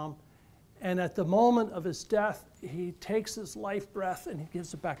psalm. And at the moment of his death, he takes his life breath and he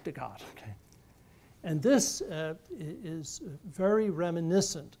gives it back to God. Okay? And this is very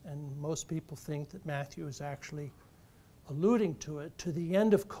reminiscent, and most people think that Matthew is actually alluding to it, to the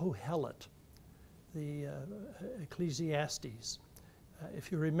end of Kohelet, the Ecclesiastes.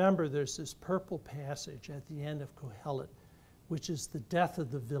 If you remember, there's this purple passage at the end of Kohelet, which is the death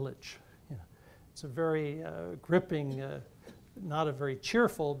of the village. It's a very gripping not a very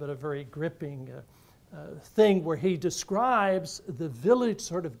cheerful, but a very gripping thing where he describes the village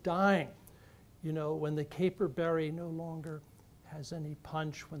sort of dying. When the caperberry no longer has any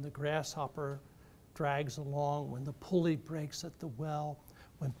punch, when the grasshopper drags along, when the pulley breaks at the well,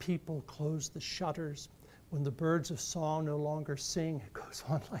 when people close the shutters, when the birds of song no longer sing. It goes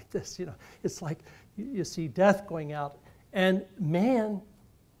on like this. It's like you see death going out, and man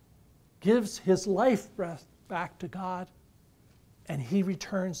gives his life breath back to God, and he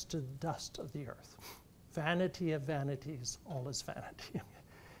returns to the dust of the earth. Vanity of vanities, all is vanity.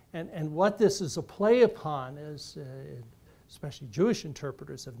 And what this is a play upon is especially Jewish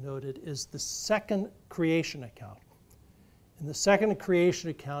interpreters have noted, is the second creation account. In the second creation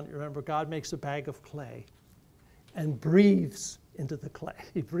account, you remember God makes a bag of clay and breathes into the clay.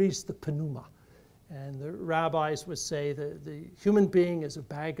 He breathes the pneuma. And the rabbis would say that the human being is a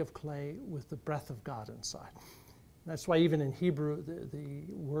bag of clay with the breath of God inside. That's why even in Hebrew, the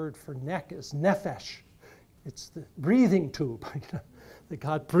word for neck is nephesh. It's the breathing tube that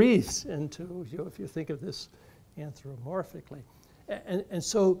God breathes into, if you think of this anthropomorphically. And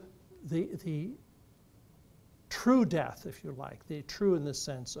so the true death, if you like, the true in the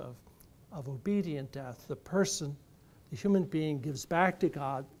sense of obedient death, the person, the human being gives back to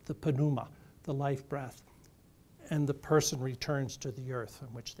God the pneuma, the life breath, and the person returns to the earth from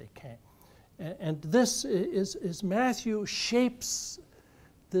which they came. And this is Matthew shapes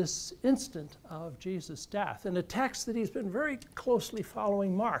this instant of Jesus' death in a text that he's been very closely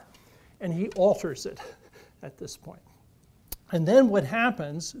following Mark, and he alters it at this point. And then what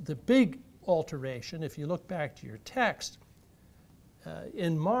happens, the big alteration, if you look back to your text,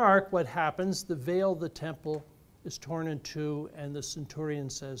 in Mark, what happens, the veil of the temple is torn in two, and the centurion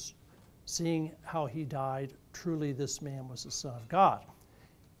says, seeing how he died, truly this man was the Son of God.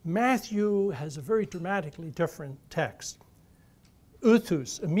 Matthew has a very dramatically different text.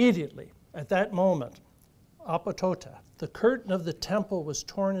 Uthus, immediately, at that moment, apotota, the curtain of the temple was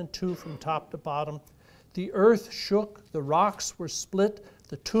torn in two from top to bottom. The earth shook, the rocks were split,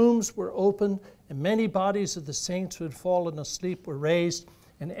 the tombs were opened, and many bodies of the saints who had fallen asleep were raised.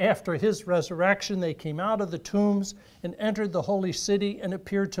 And after his resurrection, they came out of the tombs and entered the holy city and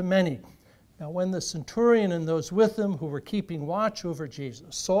appeared to many. Now, when the centurion and those with him who were keeping watch over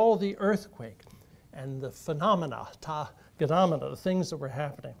Jesus saw the earthquake and the phenomena, the things that were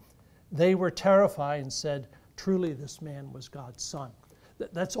happening, they were terrified and said, truly this man was God's son.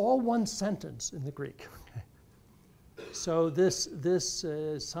 That's all one sentence in the Greek. Okay? So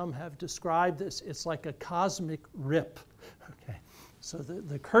some have described this, it's like a cosmic rip. Okay? So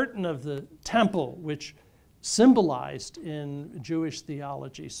the curtain of the temple, which symbolized in Jewish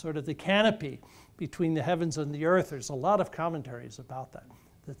theology, sort of the canopy between the heavens and the earth. There's a lot of commentaries about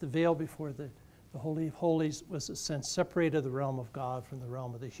that the veil before the Holy of Holies was, in a sense, separated the realm of God from the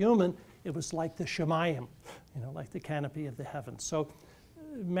realm of the human. It was like the Shemayim, like the canopy of the heavens. So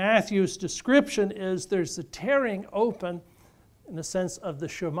Matthew's description is there's the tearing open, in the sense of the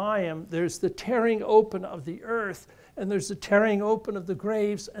Shemayim, there's the tearing open of the earth, and there's the tearing open of the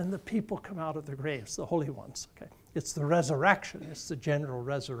graves, and the people come out of the graves, the holy ones. Okay? It's the resurrection. It's the general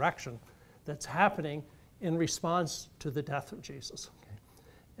resurrection that's happening in response to the death of Jesus.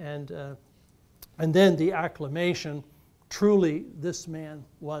 Okay? And then the acclamation, truly this man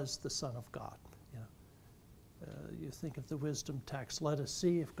was the Son of God. You think of the wisdom text, let us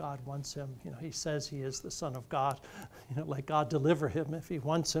see if God wants him. He says he is the Son of God. Let God deliver him if he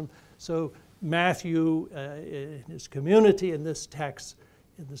wants him. So Matthew, in his community, in this text,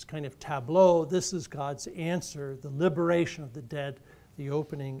 in this kind of tableau, this is God's answer, the liberation of the dead, the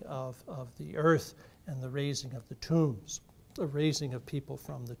opening of the earth, and the raising of the tombs, the raising of people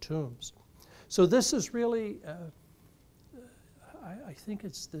from the tombs. So this is really, I think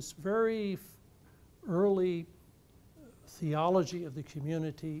it's this very early theology of the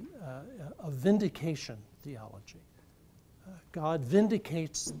community, a vindication theology. God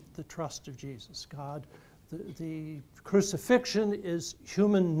vindicates the trust of Jesus. The crucifixion is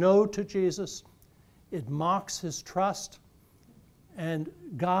human no to Jesus. It mocks his trust. And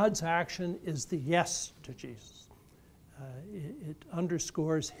God's action is the yes to Jesus. It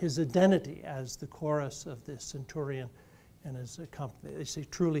underscores his identity as the chorus of the centurion and his company. They say,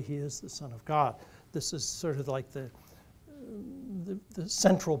 truly, he is the Son of God. This is sort of like the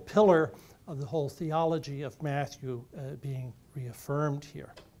central pillar of the whole theology of Matthew being reaffirmed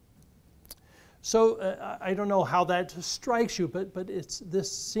here. So I don't know how that strikes you, but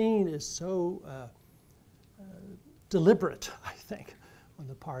this scene is so deliberate, I think, on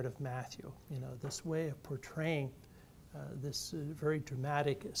the part of Matthew. This way of portraying this very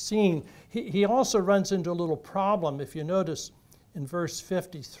dramatic scene. He also runs into a little problem. If you notice in verse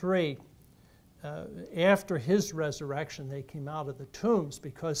 53, after his resurrection, they came out of the tombs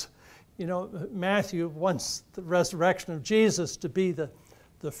because, Matthew wants the resurrection of Jesus to be the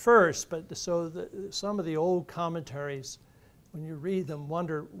first. But some of the old commentaries, when you read them,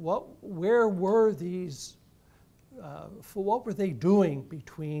 wonder where were these? What were they doing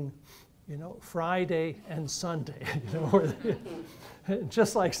between, Friday and Sunday?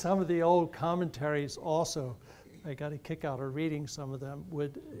 Just like some of the old commentaries also. I got a kick out of reading some of them.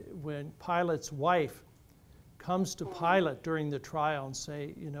 When Pilate's wife comes to Pilate during the trial and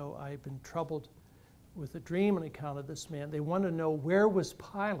say, I've been troubled with a dream on account of this man. They want to know, where was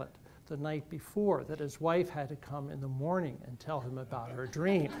Pilate the night before, that his wife had to come in the morning and tell him about her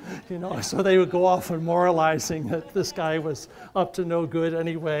dream? So they would go off and moralizing that this guy was up to no good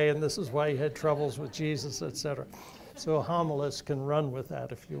anyway, and this is why he had troubles with Jesus, etc. So homilists can run with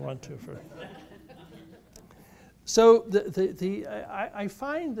that if you want to. So I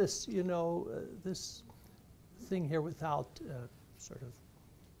find this, this thing here, without sort of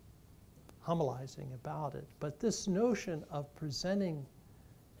homilizing about it, but this notion of presenting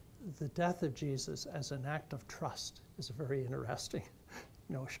the death of Jesus as an act of trust is a very interesting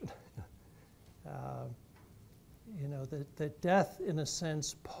notion. That death, in a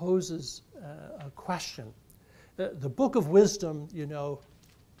sense, poses a question. The Book of Wisdom,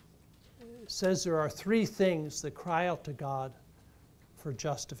 says there are three things that cry out to God for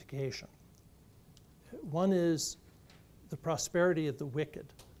justification. One is the prosperity of the wicked.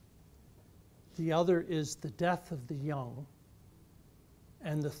 The other is the death of the young.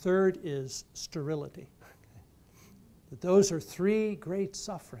 And the third is sterility. Those are three great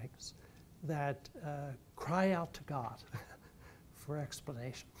sufferings that cry out to God for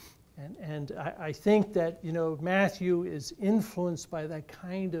explanation. And I think that, Matthew is influenced by that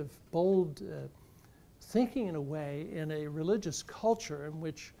kind of bold thinking, in a way, in a religious culture in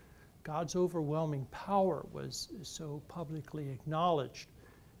which God's overwhelming power was so publicly acknowledged.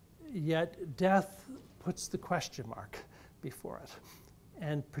 Yet death puts the question mark before it,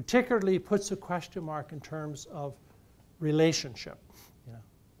 and particularly puts a question mark in terms of relationship.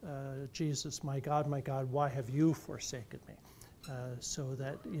 Jesus, my God, why have you forsaken me? So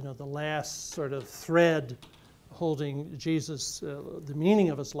that, the last sort of thread holding Jesus, the meaning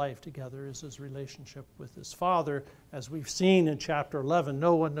of his life together, is his relationship with his Father. As we've seen in chapter 11,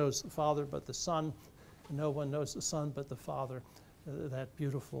 no one knows the Father but the Son, and no one knows the Son but the Father. That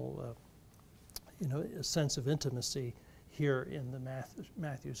beautiful, sense of intimacy here in the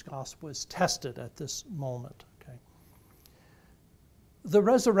Matthew's Gospel is tested at this moment. Okay. The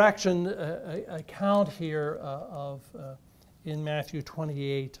resurrection account here in Matthew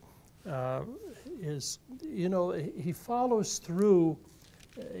 28 is, he follows through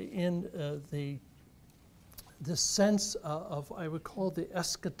in the sense of, I would call, the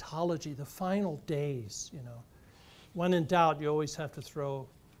eschatology, the final days. When in doubt, you always have to throw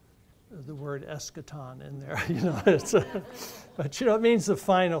the word eschaton in there. But it means the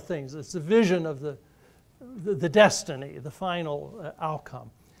final things. It's the vision of the destiny, the final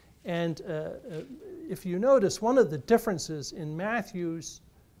outcome. And if you notice, one of the differences in Matthew's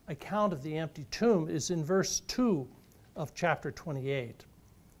account of the empty tomb is in verse 2 of chapter 28.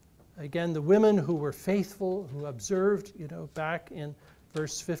 Again, the women who were faithful, who observed, back in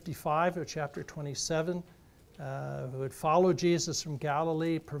verse 55 of chapter 27, who had followed Jesus from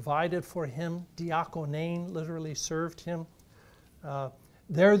Galilee, provided for him, diakonein, literally served him.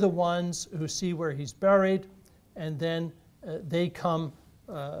 They're the ones who see where he's buried, and then they come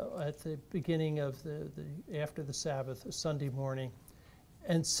at the beginning of after the Sabbath, Sunday morning,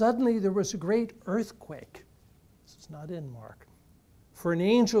 and suddenly there was a great earthquake. This is not in Mark. For an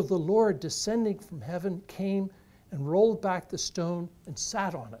angel of the Lord descending from heaven came and rolled back the stone and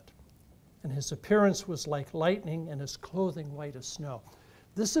sat on it. And his appearance was like lightning, and his clothing white as snow.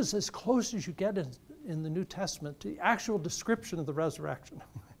 This is as close as you get in the New Testament to the actual description of the resurrection.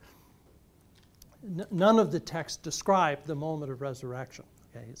 None of the texts describe the moment of resurrection.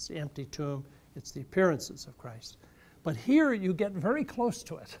 Okay? It's the empty tomb, it's the appearances of Christ. But here you get very close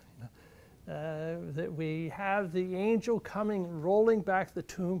to it. That we have the angel coming, rolling back the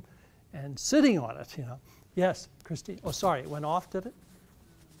tomb, and sitting on it. Yes, Christine. Oh, sorry, it went off, did it?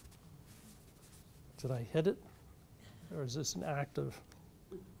 Did I hit it? Or is this an act of,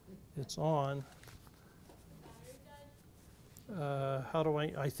 it's on. How do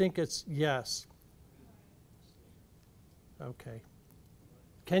I think it's yes. Okay.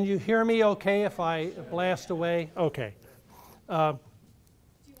 Can you hear me okay if I blast away? Okay. Do you want me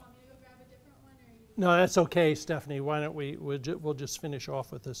to go grab a different one? No, that's okay, Stephanie. Why don't we'll just finish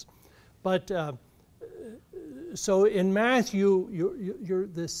off with this. But so in Matthew,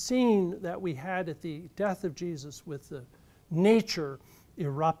 the scene that we had at the death of Jesus with the nature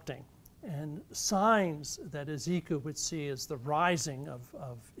erupting and signs that Ezekiel would see as the rising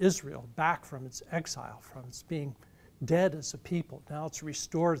of Israel back from its exile, from its being dead as a people. Now it's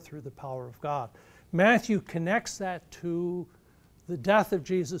restored through the power of God. Matthew connects that to the death of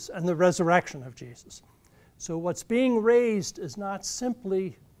Jesus and the resurrection of Jesus. So what's being raised is not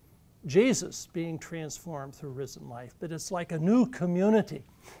simply Jesus being transformed through risen life, but it's like a new community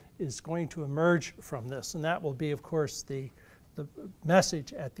is going to emerge from this. And that will be, of course, the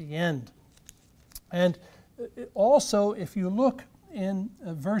message at the end And also, if you look in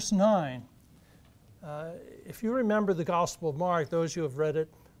verse 9, if you remember the Gospel of Mark, those who have read it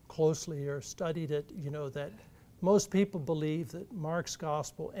closely or studied it, you know that most people believe that Mark's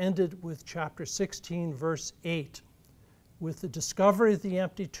Gospel ended with chapter 16, verse 8, with the discovery of the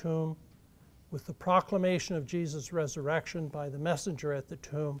empty tomb, with the proclamation of Jesus' resurrection by the messenger at the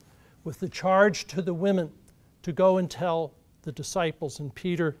tomb, with the charge to the women to go and tell the disciples and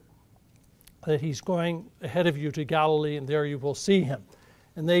Peter that he's going ahead of you to Galilee and there you will see him.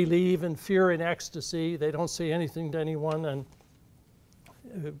 And they leave in fear and ecstasy. They don't say anything to anyone and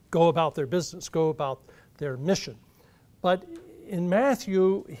go about their business, go about their mission. But in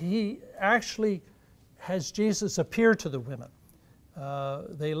Matthew, he actually has Jesus appear to the women.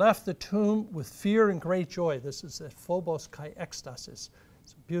 They left the tomb with fear and great joy. This is a phobos kai ekstasis.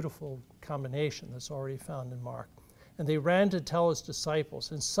 It's a beautiful combination that's already found in Mark. And they ran to tell his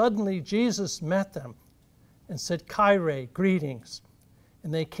disciples. And suddenly Jesus met them and said, Kyrie, greetings.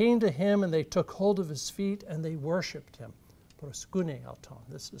 And they came to him and they took hold of his feet and they worshipped him. Proskune auton.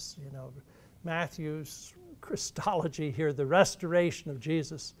 This is, Matthew's Christology here, the restoration of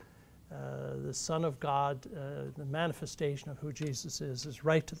Jesus, the Son of God, the manifestation of who Jesus is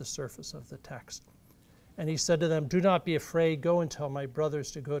right to the surface of the text. And he said to them, do not be afraid, go and tell my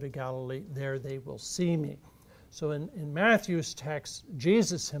brothers to go to Galilee, there they will see me. So in Matthew's text,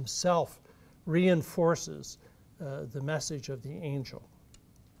 Jesus himself reinforces the message of the angel.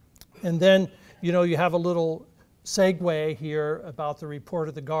 And then, you have a little segue here about the report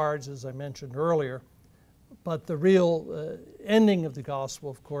of the guards, as I mentioned earlier. But the real ending of the gospel,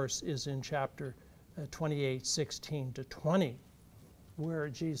 of course, is in chapter 28, 16 to 20, where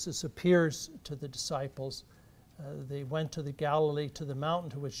Jesus appears to the disciples. They went to the Galilee, to the mountain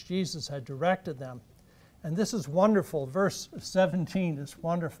to which Jesus had directed them. And this is wonderful. Verse 17 is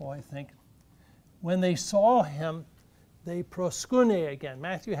wonderful, I think. When they saw him, they proskune again.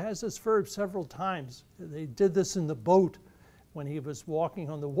 Matthew has this verb several times. They did this in the boat when he was walking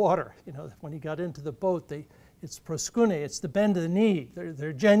on the water. When he got into the boat, it's proskune, it's the bend of the knee.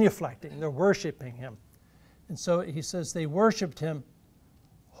 They're genuflecting, they're worshiping him. And so he says they worshiped him.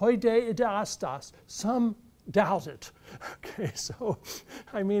 Hoide ideastas. Some doubt it. Okay, so,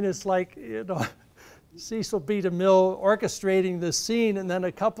 it's like, Cecil B. DeMille orchestrating this scene, and then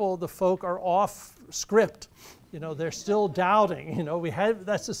a couple of the folk are off script. They're still doubting.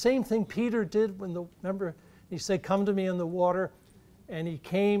 That's the same thing Peter did remember, he said, come to me in the water, and he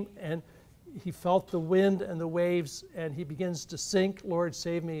came and he felt the wind and the waves, and he begins to sink. Lord,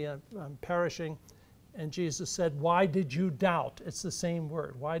 save me, I'm perishing. And Jesus said, why did you doubt? It's the same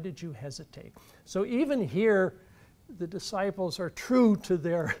word. Why did you hesitate? So even here, the disciples are true to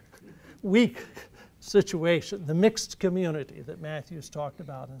their weak situation, the mixed community that Matthew's talked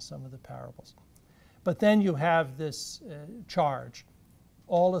about in some of the parables. But then you have this charge.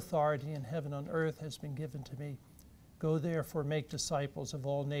 All authority in heaven and on earth has been given to me. Go therefore, make disciples of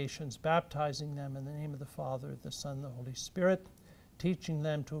all nations, baptizing them in the name of the Father, the Son, and the Holy Spirit, teaching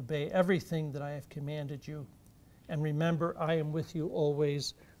them to obey everything that I have commanded you. And remember, I am with you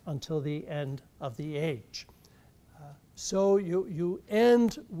always until the end of the age. So you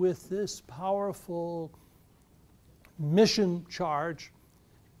end with this powerful mission charge.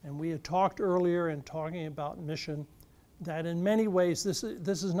 And we had talked earlier in talking about mission that in many ways this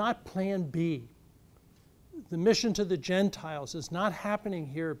is not plan B. The mission to the Gentiles is not happening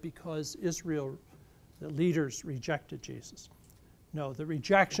here because Israel, the leaders, rejected Jesus. No, the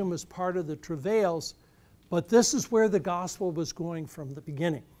rejection was part of the travails, but this is where the gospel was going from the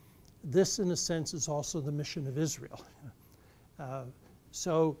beginning. This, in a sense, is also the mission of Israel.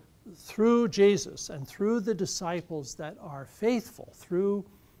 So through Jesus and through the disciples that are faithful, through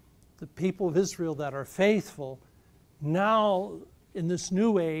the people of Israel that are faithful, now in this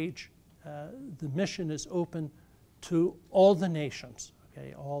new age, the mission is open to all the nations.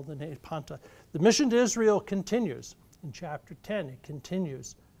 Okay, all the Panta. The mission to Israel continues in chapter 10. It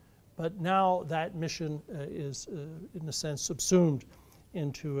continues, but now that mission is, in a sense, subsumed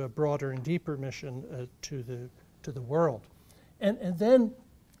into a broader and deeper mission to the world. And then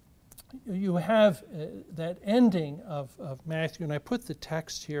you have that ending of Matthew, and I put the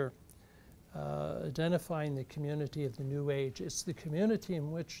text here identifying the community of the new age. It's the community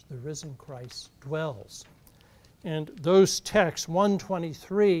in which the risen Christ dwells. And those texts,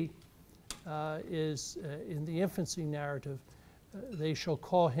 123 is in the infancy narrative, they shall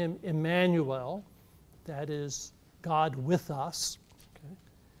call him Emmanuel, that is God with us. Okay.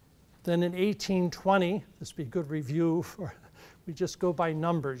 Then in 1820, this would be a good review for, we just go by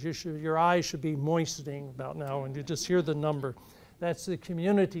numbers. Your eyes should be moistening about now when you just hear the number. That's the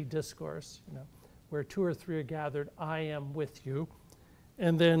community discourse. where 2 or 3 are gathered, I am with you.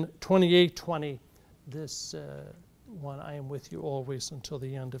 And then 28:20, this one, I am with you always until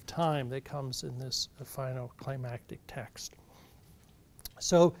the end of time, that comes in this final climactic text.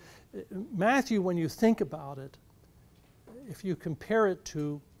 So Matthew, when you think about it, if you compare it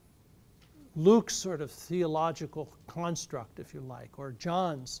to Luke's sort of theological construct, if you like, or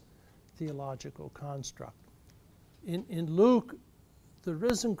John's theological construct, in Luke, the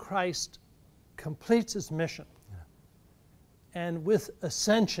risen Christ completes his mission, and with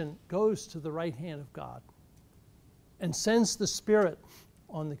ascension goes to the right hand of God and sends the Spirit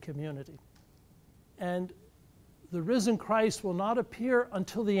on the community. And the risen Christ will not appear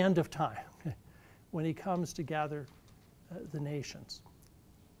until the end of time, when he comes to gather the nations.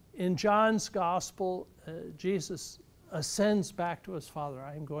 In John's gospel, Jesus ascends back to his Father.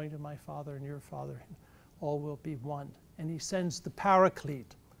 I am going to my Father and your Father, and all will be one. And he sends the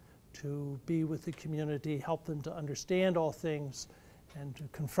Paraclete to be with the community, help them to understand all things, and to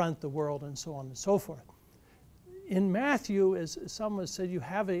confront the world, and so on and so forth. In Matthew, as someone said, you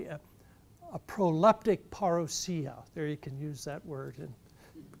have a proleptic parousia. There, you can use that word in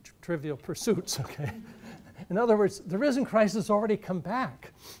Trivial Pursuits, okay? In other words, the risen Christ has already come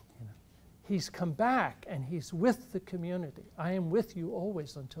back. He's come back, and he's with the community. I am with you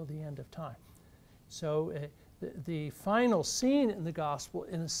always until the end of time. So the final scene in the gospel,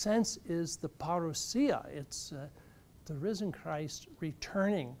 in a sense, is the parousia. It's the risen Christ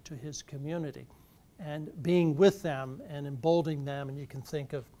returning to his community and being with them and emboldening them. And you can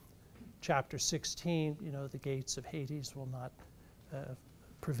think of chapter 16, you know, the gates of Hades will not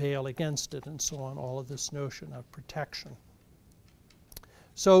prevail against it, and so on, all of this notion of protection.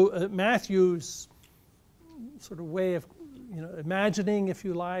 So Matthew's sort of way of, you know, imagining, if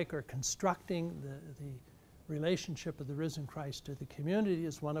you like, or constructing the relationship of the risen Christ to the community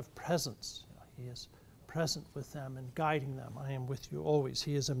is one of presence. You know, he is present with them and guiding them. I am with you always.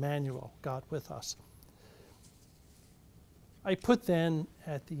 He is Emmanuel, God with us. I put then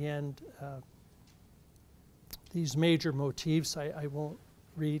at the end these major motifs. I won't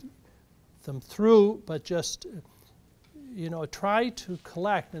read them through, but just, you know, try to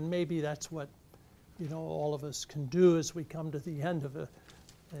collect, and maybe that's what, you know, all of us can do as we come to the end of a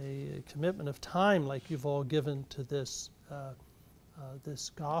commitment of time like you've all given to this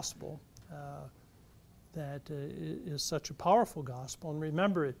this gospel that is such a powerful gospel. And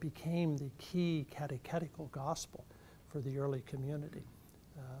remember, it became the key catechetical gospel for the early community.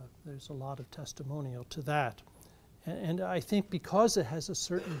 There's a lot of testimonial to that. And I think because it has a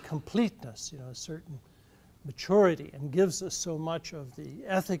certain completeness, you know, a certain maturity, and gives us so much of the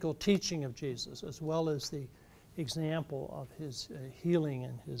ethical teaching of Jesus, as well as the example of his healing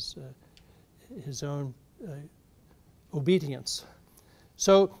and his own obedience.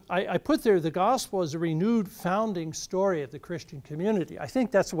 So I put there the gospel as a renewed founding story of the Christian community. I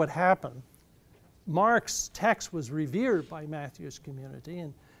think that's what happened. Mark's text was revered by Matthew's community,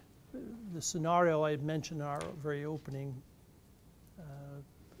 and the scenario I had mentioned in our very opening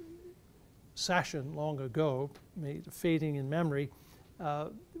session long ago, fading in memory,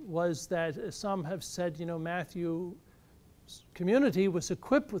 was that some have said, you know, Matthew's community was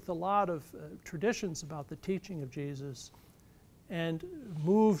equipped with a lot of traditions about the teaching of Jesus, and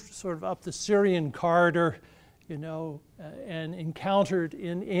moved sort of up the Syrian corridor, you know, and encountered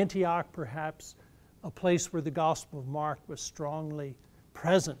in Antioch perhaps a place where the Gospel of Mark was strongly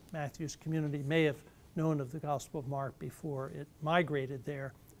present. Matthew's community may have known of the Gospel of Mark before it migrated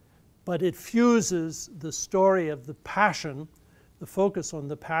there, but it fuses the story of the Passion, the focus on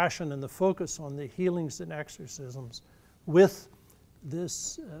the Passion and the focus on the healings and exorcisms, with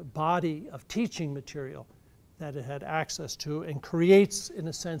this body of teaching material that it had access to, and creates, in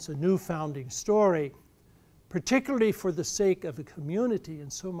a sense, a new founding story, particularly for the sake of a community in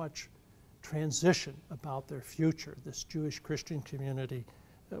so much transition about their future, this Jewish Christian community,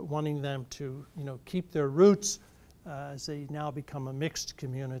 wanting them to, you know, keep their roots as they now become a mixed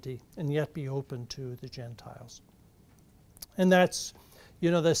community, and yet be open to the Gentiles. And that's,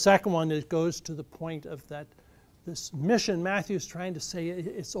 you know, the second one, it goes to the point of that this mission Matthew's trying to say,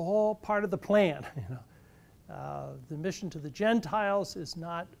 it's all part of the plan. You know, the mission to the Gentiles is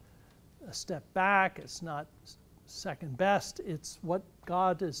not a step back, it's not second best, it's what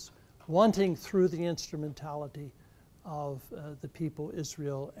God is wanting through the instrumentality of the people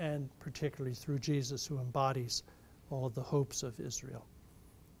Israel, and particularly through Jesus, who embodies all of the hopes of Israel.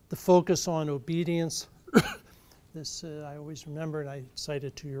 The focus on obedience. This I always remember, and I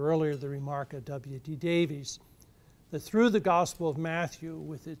cited to you earlier the remark of W.D. Davies, that through the Gospel of Matthew,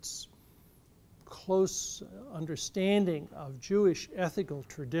 with its close understanding of Jewish ethical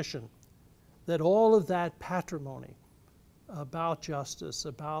tradition, that all of that patrimony about justice,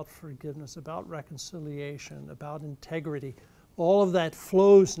 about forgiveness, about reconciliation, about integrity, all of that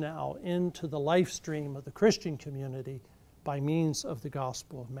flows now into the life stream of the Christian community by means of the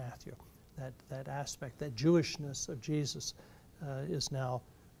Gospel of Matthew. That aspect, that Jewishness of Jesus is now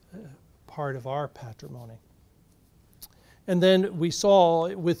part of our patrimony. And then we saw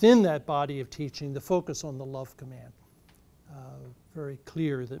within that body of teaching the focus on the love command. Very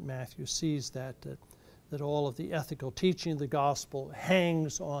clear that Matthew sees that all of the ethical teaching of the gospel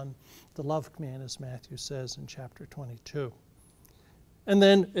hangs on the love command, as Matthew says in chapter 22. And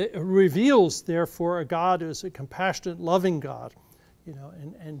then it reveals, therefore, a God who is a compassionate, loving God,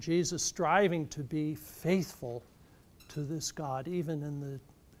 and Jesus striving to be faithful to this God, even in the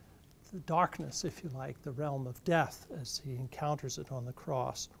darkness, if you like, the realm of death, as he encounters it on the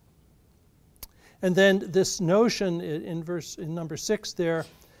cross. And then this notion in number 6 there,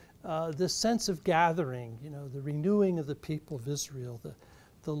 this sense of gathering, the renewing of the people of Israel,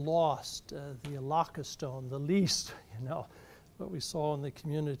 the lost, the elakistone, the least, what we saw in the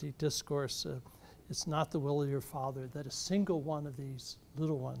community discourse. It's not the will of your Father that a single one of these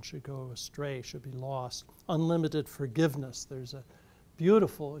little ones should go astray, should be lost. Unlimited forgiveness. There's a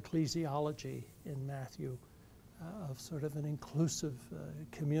beautiful ecclesiology in Matthew of sort of an inclusive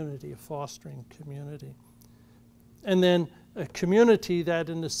community, a fostering community. And then a community that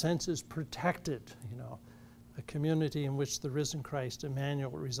in a sense is protected, a community in which the risen Christ,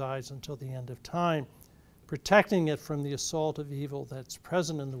 Emmanuel, resides until the end of time, protecting it from the assault of evil that's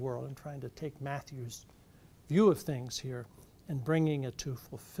present in the world, and trying to take Matthew's view of things here and bringing it to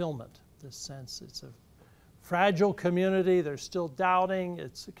fulfillment. This sense, it's a fragile community, they're still doubting,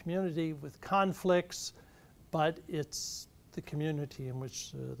 it's a community with conflicts, but it's the community in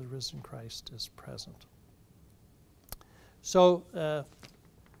which the risen Christ is present. So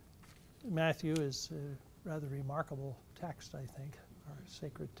Matthew is a rather remarkable text, I think, our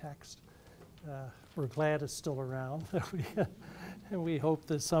sacred text. We're glad it's still around, and we hope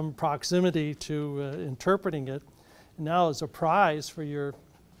there's some proximity to interpreting it. And now, as a prize for your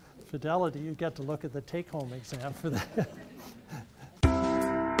fidelity, you get to look at the take-home exam for that.